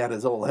strung out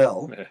as all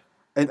hell. Yeah.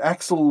 And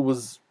Axl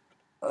was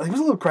a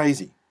little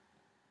crazy.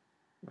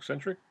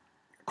 Eccentric?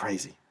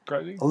 Crazy.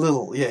 Crazy? A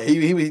little, yeah.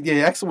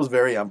 Axl was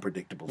very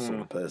unpredictable sort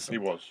of person. He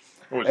was.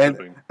 Always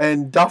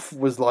and Duff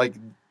was like,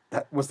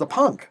 that was the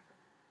punk.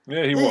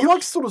 Yeah, he was. He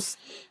like sort of,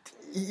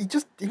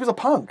 he was a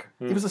punk.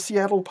 He was a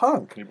Seattle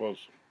punk. He was.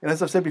 And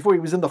as I've said before, he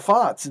was in the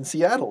farts in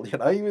Seattle,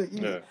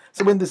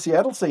 So when the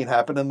Seattle scene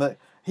happened,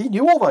 he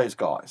knew all those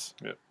guys.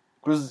 Yeah.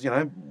 Because,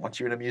 once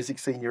you're in a music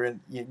scene,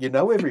 you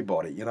know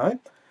everybody,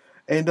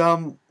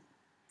 And,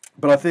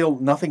 but I feel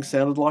nothing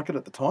sounded like it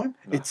at the time.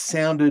 No. It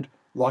sounded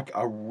like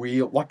a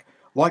real,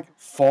 like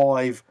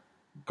 5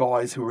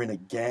 guys who were in a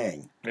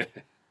gang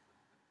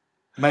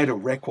made a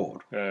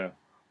record. Yeah.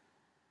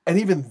 And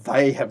even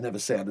they have never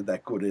sounded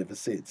that good ever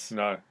since.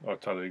 No, I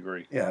totally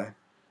agree. Yeah.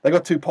 They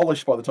got too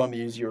polished by the time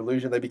you use Your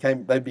Illusion. They've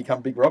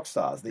become big rock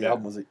stars. The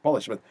album was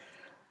polished. But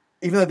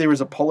even though there is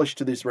a polish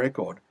to this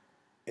record,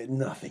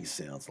 nothing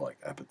sounds like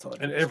Appetite.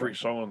 And every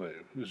song on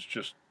there is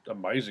just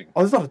amazing.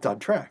 Oh, there's not a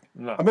dud track.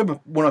 No. I remember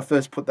when I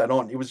first put that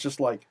on, it was just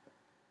like,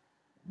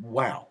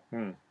 wow.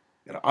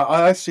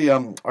 I actually,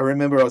 I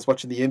remember I was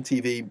watching the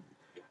MTV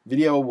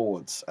Video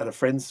Awards at a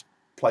friend's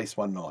place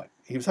one night.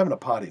 He was having a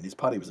party, and his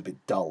party was a bit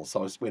dull,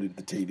 so I just went into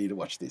the TV to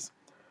watch this.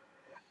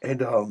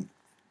 And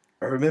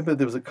I remember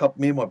there was a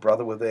couple, me and my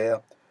brother were there,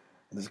 and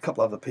there's a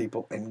couple other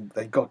people, and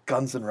they got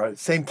Guns N'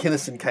 Roses. Sam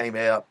Kinison came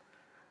out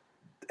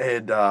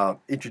and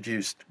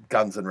introduced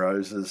Guns N'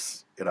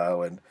 Roses,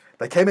 and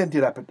they came out and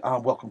did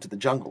Welcome to the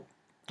Jungle.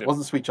 Yep. It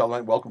wasn't Sweet Child O'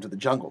 Mine, Welcome to the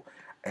Jungle.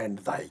 And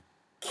they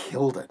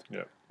killed it.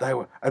 Yep. They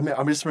were.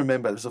 I just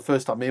remember, it was the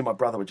first time me and my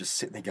brother were just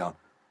sitting there going,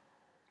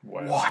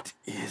 wow. What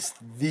is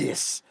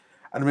this?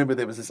 And I remember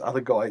there was this other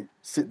guy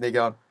sitting there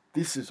going,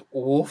 this is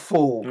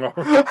awful.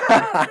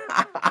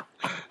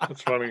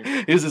 That's funny.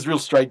 He was this real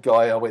straight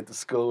guy I went to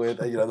school with,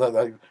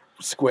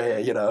 square,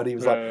 and he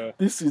was like,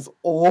 this is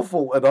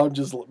awful. And I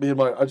just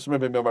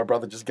remember me and my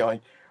brother just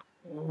going,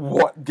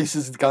 what? This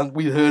is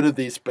we heard of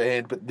this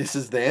band, but this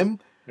is them?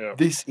 Yeah.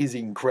 This is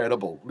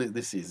incredible.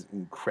 This is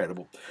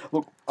incredible.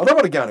 Look, I don't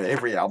want to go into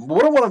every album,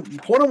 but the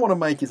point I want to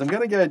make is I'm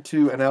going to go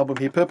to an album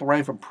here. Purple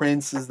Rain from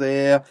Prince is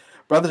there.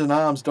 Brothers in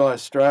Arms, Dire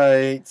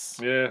Straits.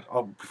 Yeah.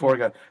 Before I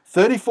go,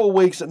 34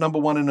 weeks at number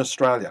 1 in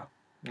Australia.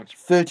 That's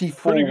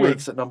 34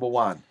 weeks at number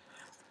 1.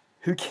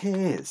 Who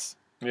cares?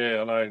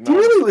 Yeah, I know. Do you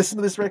really listen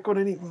to this record?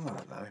 I don't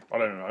know. I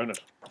don't own it.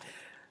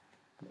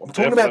 I'm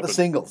talking about the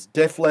singles.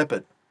 Def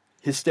Leppard,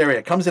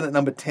 Hysteria, comes in at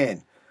number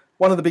 10.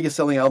 One of the biggest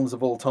selling albums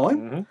of all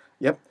time. Mm-hmm.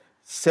 Yep.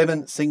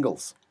 7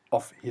 singles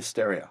off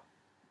Hysteria.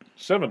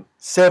 7.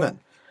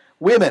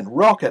 Women,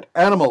 Rocket,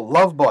 Animal,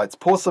 Love Bites,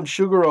 Pour Some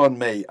Sugar on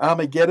Me,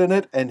 Armageddon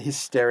It, and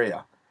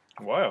Hysteria.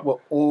 Wow. Were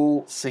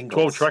all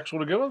singles. 12 tracks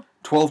altogether?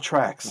 12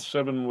 tracks. And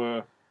 7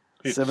 were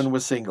hits. 7 were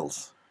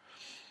singles.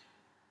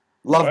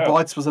 Love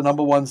Bites was a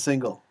number 1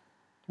 single.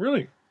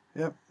 Really?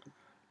 Yep.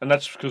 And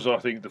that's because I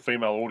think the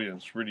female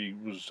audience really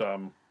was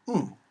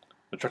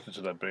attracted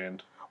to that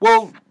band.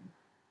 Well,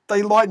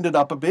 they lightened it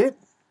up a bit.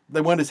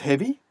 They weren't as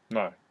heavy.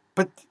 No.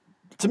 But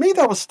to me,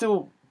 that was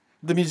still...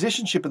 The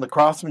musicianship and the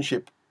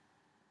craftsmanship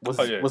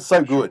was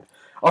so good.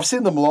 I've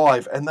seen them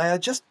live, and they are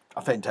just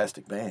a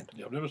fantastic band.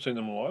 Yeah, I've never seen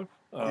them live.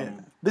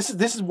 This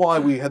is why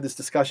we had this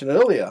discussion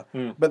earlier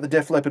about the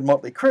Def Leppard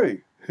Motley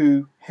Crue,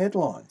 who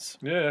headlines.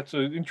 Yeah, that's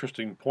an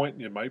interesting point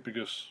you make,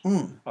 because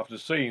after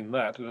seeing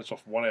that, and that's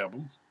off one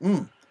album.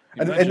 And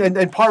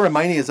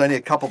Pyromania is only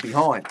a couple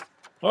behind.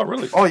 Oh,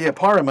 really? Oh, yeah,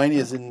 Pyromania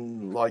is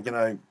in,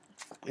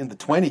 in the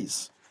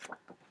 20s,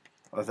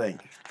 I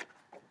think.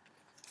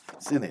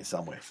 It's in there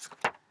somewhere.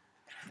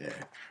 Yeah.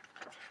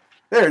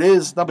 There it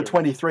is, number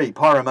 23,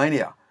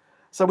 Pyromania.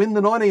 So in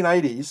the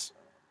 1980s,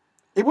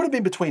 it would have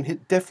been between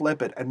Def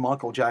Leppard and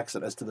Michael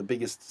Jackson as to the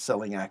biggest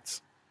selling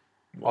acts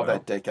of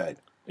that decade.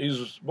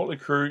 Is Motley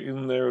Crue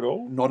in there at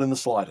all? Not in the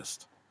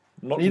slightest.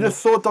 Not, You'd have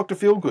thought Dr.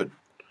 Feelgood.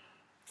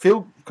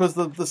 Because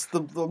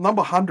the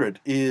number 100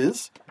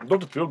 is...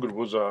 Dr. Feelgood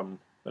was a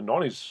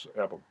 90s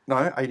album.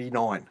 No,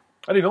 89.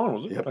 89,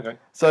 was it? Yep. Okay.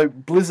 So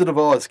Blizzard of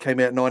Oz came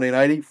out in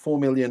 1980, 4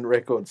 million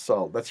records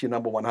sold. That's your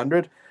number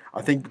 100.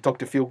 I think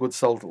Dr. Feelgood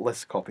sold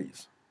less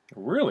copies.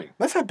 Really?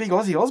 That's how big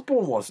Ozzy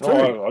Osbourne was too.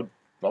 Oh,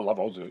 I love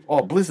Ozzy.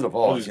 Oh, Blizzard of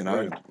Oz, Ozzy's you know.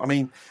 brilliant. I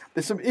mean,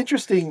 there's some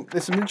interesting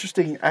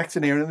acts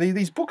in here, and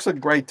these books are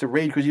great to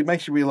read because it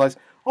makes you realise,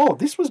 oh,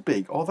 this was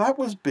big, oh, that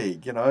was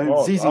big, you know.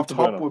 Oh, ZZ Top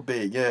Afterburner. were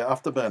big, yeah,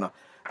 Afterburner.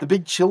 The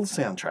Big Chill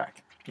soundtrack.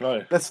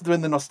 No. That's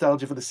when the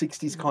nostalgia for the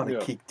 60s kind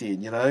of kicked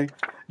in, you know.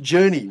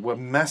 Journey were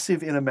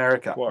massive in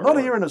America. Quite Not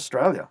right. here in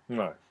Australia.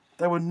 No.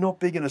 They were not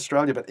big in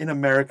Australia, but in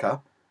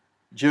America,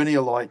 Journey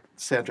are like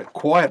soundtrack.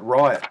 Quiet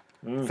Riot.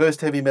 First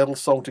heavy metal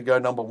song to go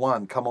number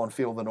 1. Come on,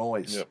 feel the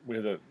noise. Yeah, we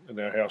had that in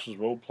our house as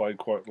well, played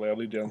quite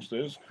loudly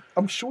downstairs.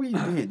 I'm sure you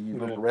did, you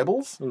little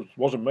rebels. It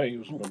wasn't me, it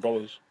was my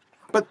brothers.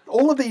 But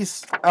all of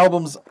these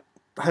albums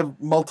have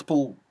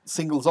multiple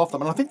singles off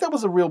them. And I think that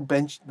was a real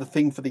the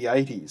thing for the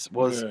 80s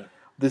was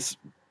this,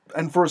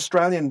 and for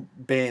Australian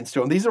bands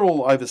too. And these are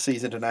all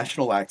overseas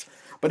international acts.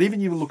 But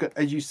even you look at,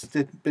 as you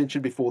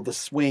mentioned before, The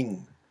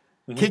Swing.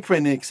 Kick for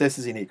Any Excess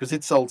is in here because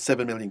it sold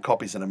 7 million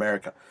copies in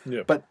America.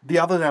 Yeah. But the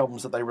other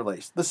albums that they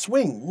released, The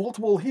Swing,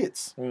 wall-to-wall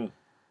hits. And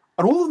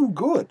all of them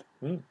good.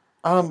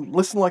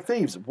 Listen Like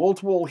Thieves,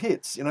 wall-to-wall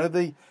hits. You know,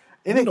 the...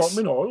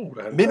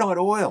 Midnight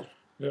Oil.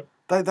 Yep.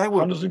 They were...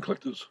 Hunters and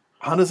Collectors.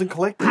 Hunters and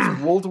Collectors,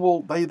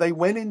 wall-to-wall. They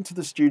went into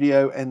the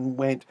studio and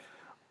went...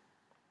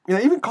 You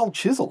know, even Cold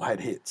Chisel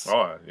had hits.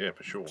 Oh, yeah,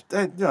 for sure.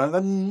 They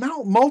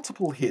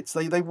multiple hits.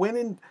 They went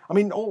in... I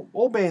mean,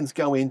 all bands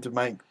go in to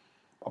make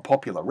a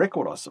popular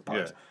record, I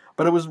suppose. Yeah.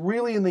 But it was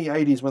really in the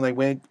 80s when they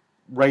went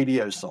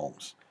radio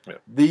songs. Yeah.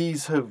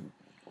 These have...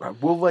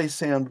 Will they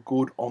sound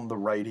good on the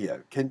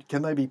radio? Can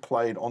they be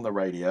played on the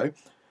radio?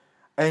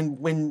 And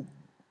when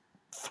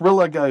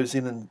Thriller goes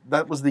in, and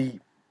that was the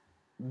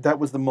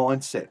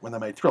mindset when they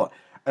made Thriller.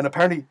 And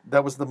apparently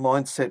that was the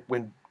mindset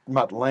when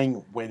Mutt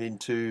Lange went in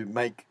to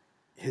make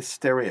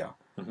Hysteria.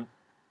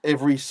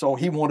 Every song,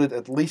 he wanted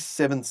at least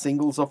 7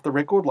 singles off the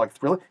record, like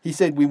Thriller. He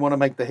said, we want to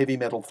make the heavy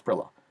metal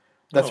Thriller.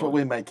 That's what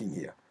we're making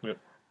here. Yep.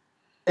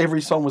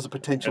 Every song was a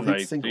potential And hit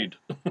they single. did.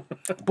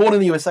 Born in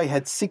the USA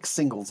had 6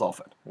 singles off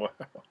it. Wow.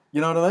 You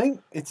know what I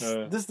mean? It's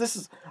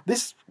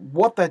this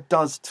what that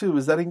does too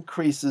is that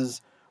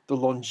increases the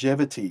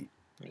longevity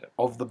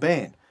of the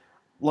band.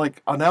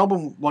 Like an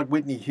album like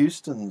Whitney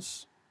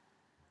Houston's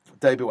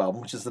debut album,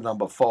 which is the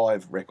number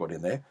 5 record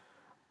in there,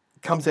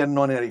 comes out in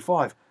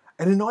 1985,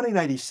 and in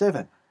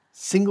 1987,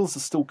 singles are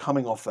still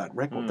coming off that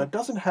record. That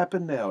doesn't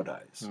happen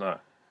nowadays. No.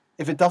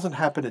 If it doesn't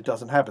happen, it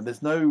doesn't happen.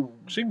 There's no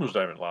Singles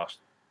don't even last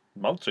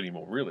months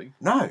anymore, really.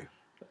 no.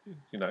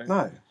 You know.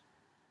 No.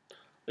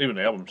 Even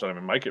albums don't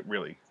even make it,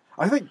 really.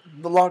 I think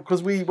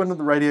because we went on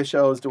the radio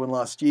show I was doing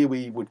last year,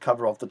 we would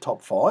cover off the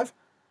top 5.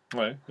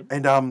 No.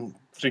 And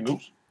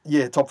Singles.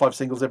 yeah, top 5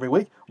 singles every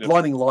week. Yep.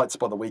 Blinding Lights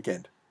by The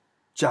Weeknd.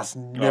 Just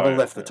never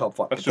left the top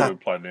 5. That's still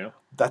played now.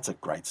 That's a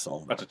great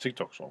song. That's a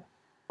TikTok song.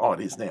 Oh, it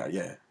is now,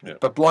 yeah. Yep.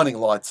 But Blinding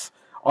Lights,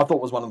 I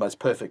thought was one of the most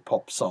perfect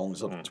pop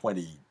songs of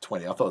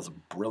 2020. I thought it was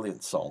a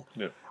brilliant song.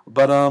 Yeah.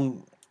 But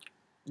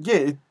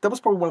yeah, that was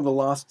probably one of the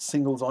last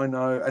singles I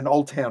know. And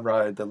Old Town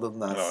Road, the Little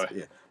Nas.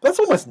 Yeah, that's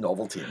almost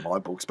novelty in my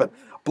books. But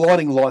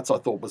Blinding Lights, I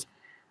thought was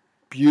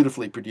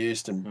beautifully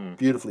produced and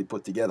beautifully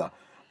put together.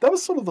 That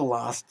was sort of the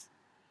last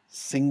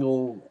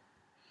single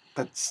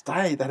that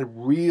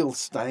had real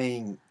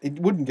staying. It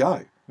wouldn't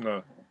go.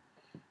 No.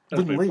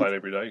 That's been played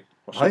every day.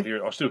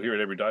 I still hear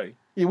it every day.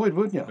 You would,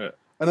 wouldn't you? Yeah.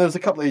 And there was a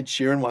couple of Ed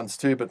Sheeran ones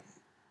too, but...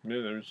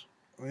 Yeah, there is.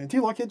 I mean, do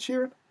you like Ed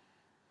Sheeran?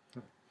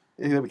 Yeah,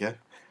 there we go.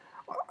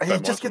 He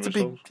just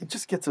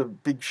gets a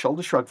big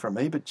shoulder shrug from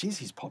me, but geez,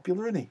 he's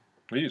popular, isn't he?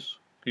 He is.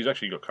 He's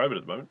actually got COVID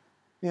at the moment.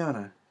 Yeah, I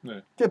know. Yeah.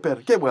 Get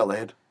better. Get well,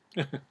 Ed.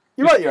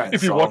 You write your own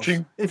If you're songs.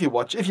 watching. If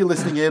you're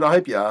listening, Ed, I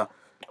hope you are.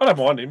 I don't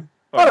mind him.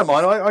 I don't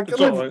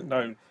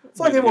mind. It's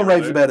like everyone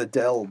raves about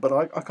Adele, but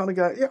I kind of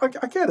go, yeah,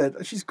 I get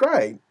it. She's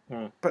great.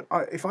 But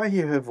if I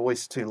hear her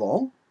voice too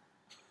long,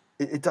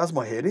 it does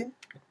my head in.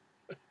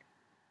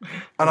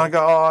 And I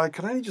go, I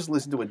can only just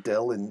listen to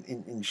Adele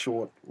in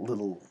short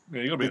little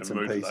you got to be in bits the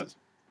and mood for pieces.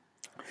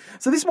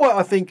 So this is why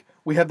I think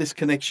we have this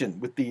connection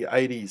with the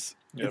 80s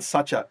in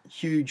such a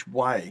huge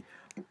way.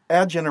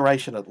 Our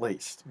generation, at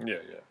least. Yeah,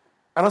 yeah.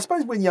 And I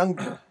suppose when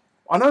young...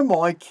 I know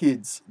my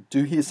kids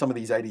do hear some of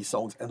these 80s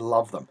songs and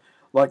love them.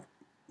 Like,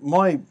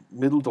 my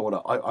middle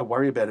daughter, I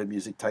worry about her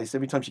music taste.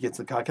 Every time she gets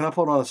in the car, can I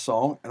put on a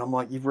song? And I'm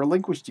like, you've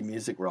relinquished your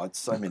music rights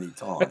so many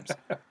times.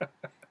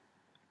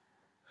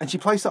 And she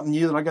plays something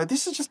new that I go,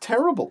 this is just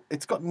terrible.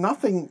 It's got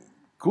nothing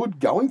good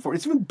going for it.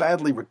 It's even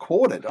badly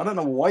recorded. I don't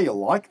know why you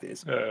like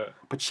this.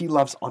 But she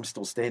loves I'm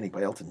Still Standing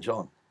by Elton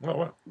John. Oh,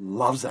 wow.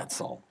 Loves that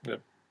song.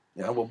 Yep.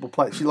 You know, we'll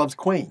play it. She loves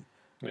Queen.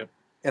 Yep.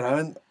 You know,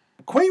 and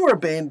Queen were a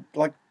band,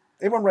 like,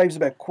 everyone raves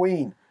about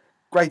Queen.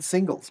 Great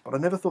singles. But I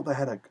never thought they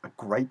had a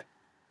great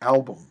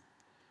album.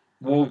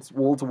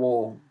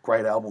 Wall-to-wall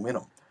great album in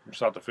them.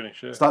 Start to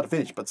finish, yeah. Start to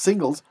finish. But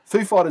singles,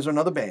 Foo Fighters are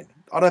another band.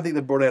 I don't think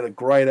they've brought out a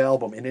great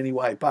album in any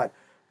way, but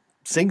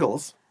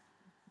singles,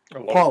 A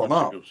lot pile of them good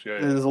up. singles,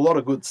 yeah. There's a lot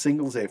of good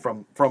singles there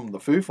from the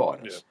Foo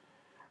Fighters. Yeah.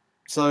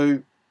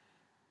 So,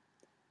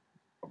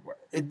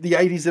 in the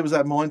 80s, there was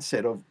that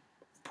mindset of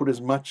put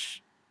as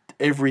much,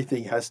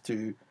 everything has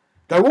to,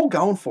 they were all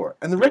going for it.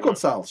 And the record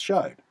sales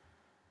showed.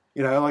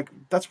 You know, like,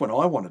 that's when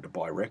I wanted to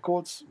buy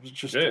records. It was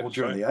just all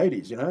during the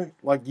 80s, you know?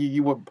 Like,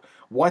 you were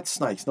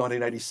Whitesnake's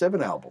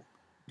 1987 album.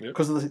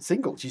 Because of the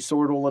singles. You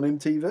saw it all on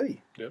MTV.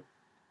 Yep.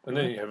 And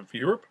then you have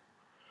Europe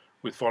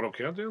with Final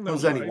Countdown. There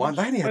was only one.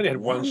 They only had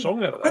one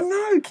song out of that. I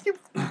know. Can you...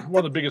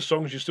 One of the biggest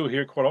songs, you still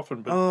hear it quite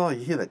often. But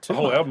you hear that too. The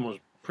whole album was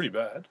pretty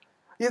bad.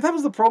 Yeah, that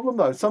was the problem,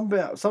 though. Some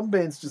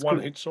bands just... One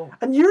hit song.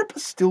 And Europe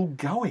is still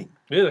going.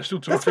 Yeah, they're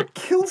still touring. That's what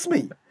kills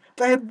me.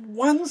 They had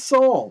one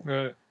song.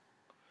 Yeah.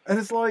 And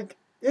it's like...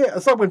 Yeah,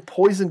 it's like when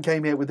Poison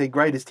came out with their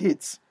greatest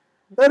hits.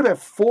 They had about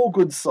 4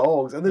 good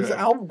songs. And there's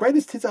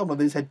greatest hits album,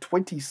 there's had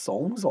 20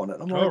 songs on it.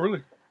 I'm like,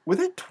 really? Were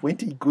there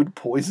 20 good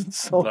Poison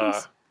songs?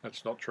 Nah,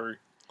 that's not true.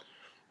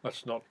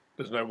 There's no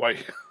way.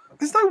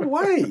 There's no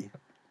way.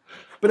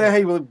 But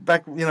hey, we're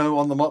back,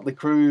 on the Motley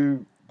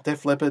Crue,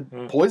 Def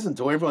Leppard, Poison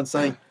tour. Everyone's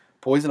saying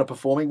Poison are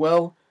performing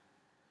well.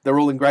 They're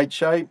all in great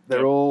shape.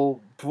 They're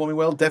all performing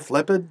well. Def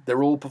Leppard,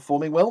 they're all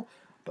performing well.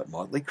 But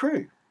Motley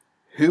Crue,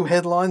 who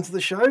headlines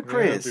the show,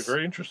 Chris? Yeah, it'd be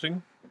very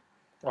interesting.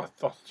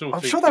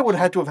 I'm sure they would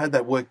have had to have had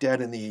that worked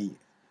out in the...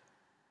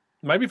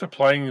 Maybe if they're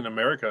playing in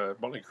America,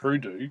 Motley Crue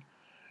do.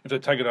 If they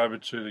take it over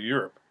to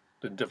Europe,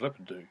 then Def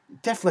Leppard do.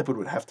 Def Leppard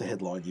would have to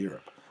headline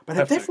Europe. But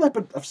if Def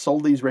Leppard have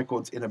sold these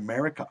records in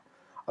America...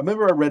 I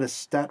remember I read a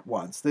stat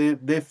once.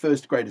 Their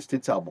first greatest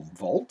hits album,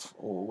 Vault,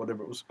 or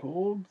whatever it was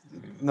called.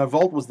 No,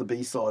 Vault was the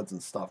B-sides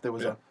and stuff. There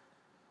was a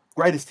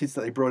greatest hits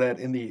that they brought out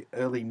in the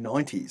early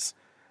 90s,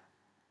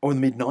 or in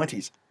the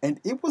mid-90s.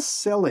 And it was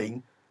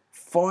selling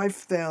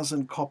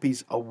 5,000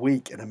 copies a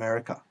week in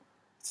America.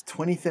 It's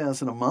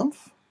 20,000 a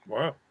month.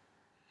 Wow.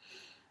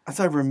 That's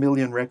over 1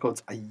 million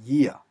records a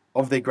year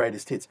of their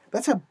greatest hits.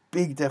 That's how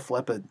big Def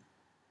Leppard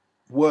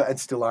were and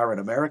still are in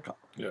America.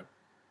 Yeah.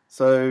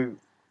 So,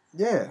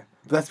 yeah.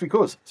 That's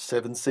because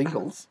 7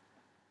 singles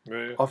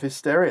of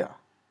Hysteria.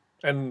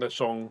 And the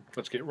song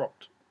Let's Get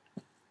Rocked.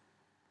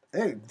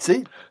 Hey,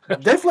 see,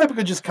 Def Leppard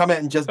could just come out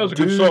and just do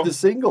the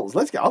singles.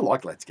 I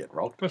like Let's Get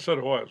Rocked. So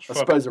do I. I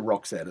suppose it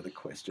rocks out of the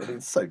question.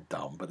 It's so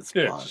dumb, but it's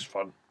fun. Yeah, it's just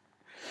fun.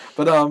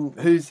 But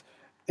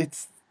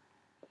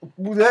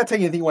without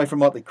taking anything away from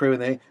Motley Crue in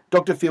there,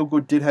 Dr.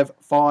 Feelgood did have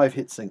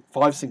 5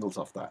 singles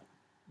off that.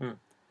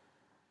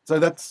 So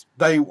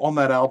on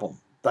that album.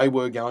 They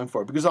were going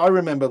for it. Because I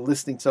remember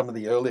listening to some of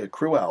the earlier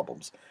Crue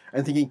albums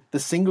and thinking the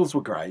singles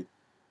were great,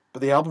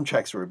 but the album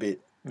tracks were a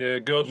bit... Yeah,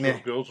 Girls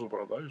was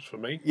one of those for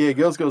me. Yeah,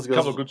 Girls. A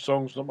couple of good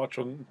songs, not much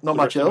on... Not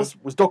much else.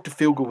 Was Dr.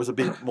 Feelgood was a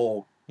bit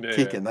more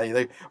kicking.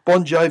 Yeah.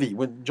 Bon Jovi,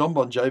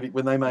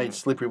 when they made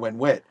Slippery When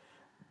Wet,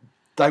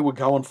 they were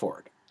going for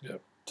it. Yeah.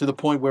 To the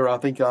point where I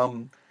think...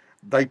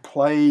 they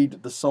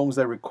played the songs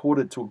they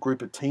recorded to a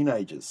group of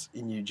teenagers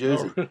in New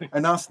Jersey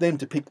and asked them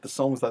to pick the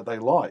songs that they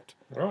liked.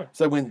 Right.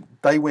 So when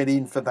they went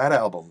in for that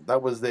album,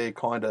 that was their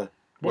kind of...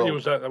 What year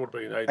was that? That would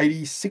be in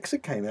 86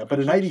 it came out, but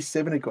in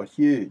 87 it got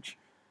huge.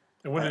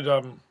 And when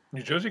did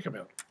New Jersey come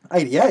out?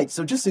 88.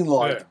 So just in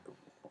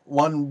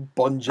one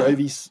Bon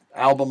Jovi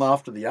album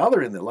after the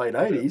other in the late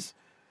 80s.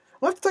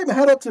 I have to take my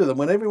hat up to them.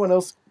 When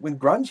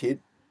grunge hit,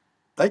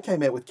 they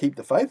came out with Keep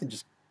the Faith and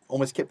just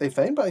almost kept their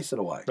fan base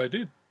away. They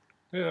did.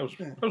 Yeah, that was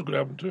a good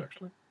album too,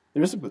 actually.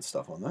 There is some good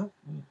stuff on that.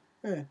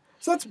 Yeah.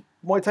 So that's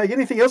my take.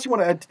 Anything else you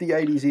want to add to the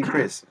 80s here,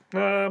 Chris?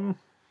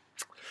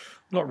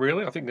 Not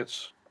really. I think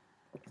that's...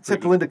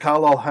 Except Belinda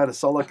Carlisle had a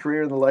solo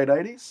career in the late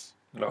 80s.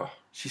 No.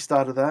 She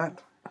started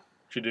that.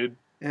 She did.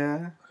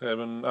 Yeah.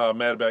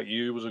 Mad About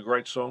You was a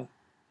great song.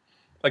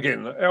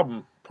 Again, the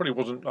album probably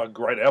wasn't a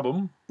great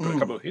album, but a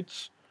couple of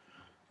hits.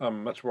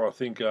 That's where I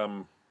think...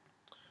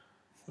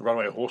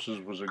 Runaway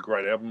Horses was a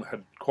great album.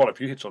 Had quite a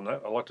few hits on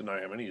that. I'd like to know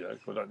how many, though.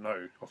 I don't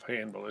know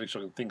offhand, but at least I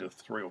can think of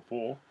 3 or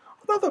 4.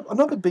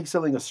 Another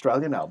big-selling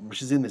Australian album,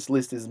 which is in this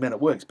list, is Men at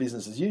Work's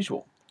Business as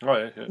Usual. Oh,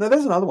 yeah. Now,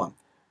 there's another one.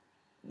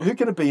 Who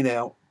Can It Be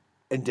Now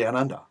and Down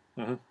Under.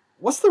 Mm-hmm.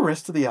 What's the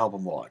rest of the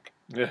album like?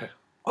 Yeah.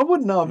 I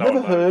wouldn't know. I've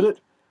never heard it.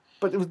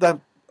 But it was that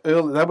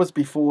early. That was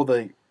before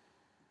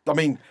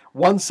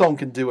one song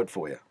can do it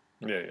for you.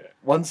 Yeah.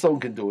 One song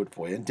can do it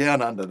for you. And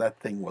Down Under, that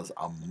thing was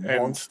a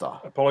monster. And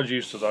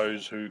apologies to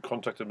those who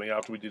contacted me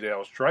after we did our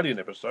Australian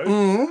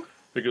episode,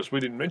 because we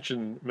didn't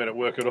mention Men at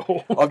Work at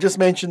all. I've just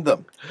mentioned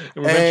them.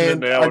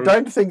 And I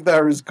don't think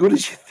they're as good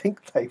as you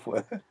think they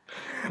were.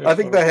 I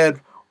think they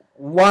had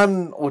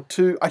 1 or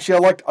 2. Actually, I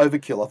liked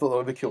Overkill. I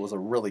thought Overkill was a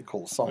really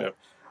cool song. Yep.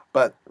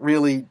 But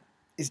really,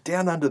 is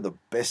Down Under the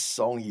best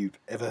song you've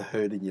ever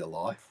heard in your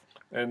life?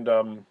 And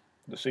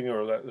the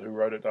singer who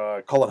wrote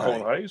it,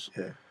 Colin Hayes.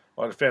 Yeah.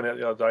 I found out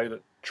the other day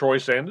that Troy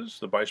Sanders,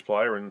 the bass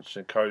player and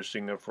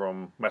co-singer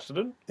from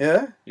Mastodon,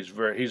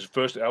 his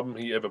first album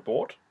he ever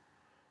bought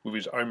with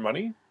his own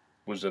money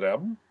was that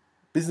album.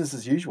 Business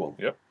as Usual.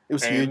 Yep. It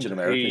was huge in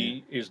America.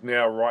 He is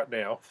right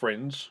now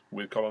friends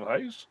with Colin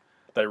Hayes.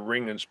 They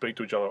ring and speak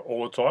to each other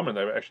all the time, and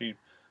they were actually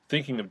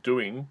thinking of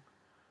doing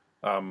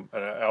an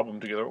album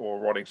together or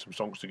writing some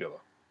songs together.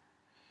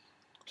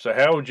 So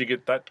how would you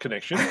get that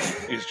connection?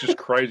 Is just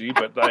crazy,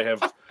 but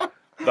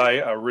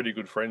they are really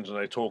good friends and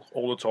they talk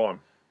all the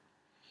time.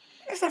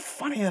 Isn't that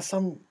funny how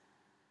some...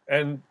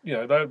 And,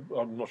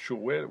 I'm not sure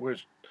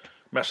where's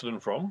Macedon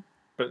from,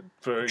 but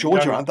for...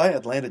 Georgia, aren't they?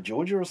 Atlanta,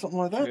 Georgia or something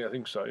like that? Yeah, I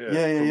think so,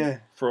 yeah. Yeah.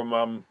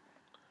 From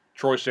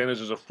Troy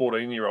Sanders as a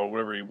 14-year-old,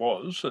 whatever he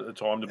was at the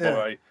time, to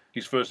buy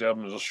his first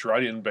album as an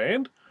Australian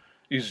band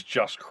is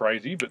just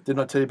crazy. But didn't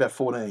I tell you about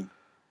 14?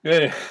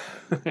 Yeah.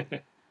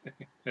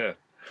 Yeah.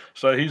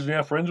 So he's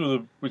now friends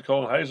with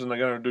Colin Hayes, and they're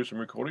going to do some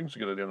recordings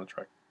together down the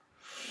track.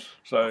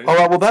 So, all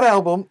right, well, that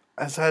album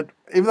has had,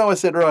 even though I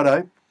said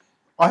righto,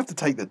 I have to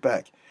take that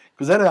back.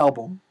 Because that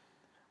album,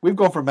 we've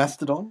gone from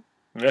Mastodon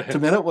to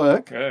Men at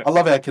Work. Yeah. I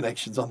love our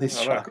connections on this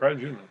show.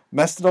 Crazy, isn't it?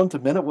 Mastodon to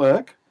Men at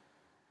Work,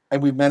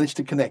 and we've managed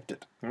to connect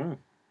it.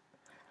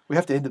 We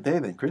have to end it there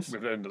then, Chris. We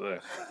have to end it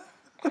there.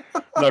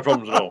 No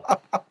problems at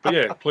all. But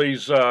yeah,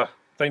 please,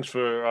 thanks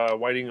for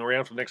waiting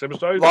around for the next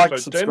episode. Like,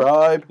 episode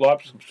subscribe. 10.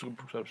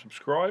 Like,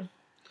 subscribe.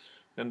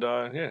 And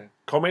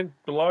comment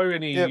below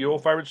any of your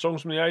favourite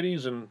songs from the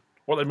 80s and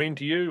what they mean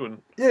to you.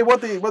 And what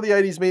the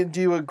 80s mean.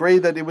 Do you agree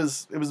that it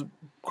was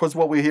because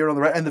what we hear on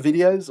the radio, and the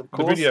videos, of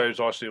course? The videos,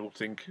 I still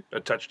think,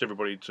 attached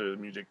everybody to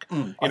music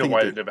in a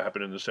way that never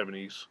happened in the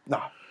 70s.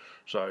 No.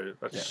 So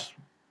that's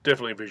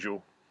definitely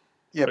visual.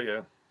 Yeah. But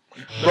yeah.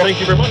 Well, thank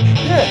you very much.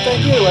 Yeah,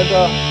 thank you. And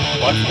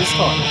bye for this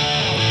time.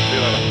 See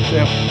you later.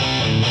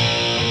 Yeah.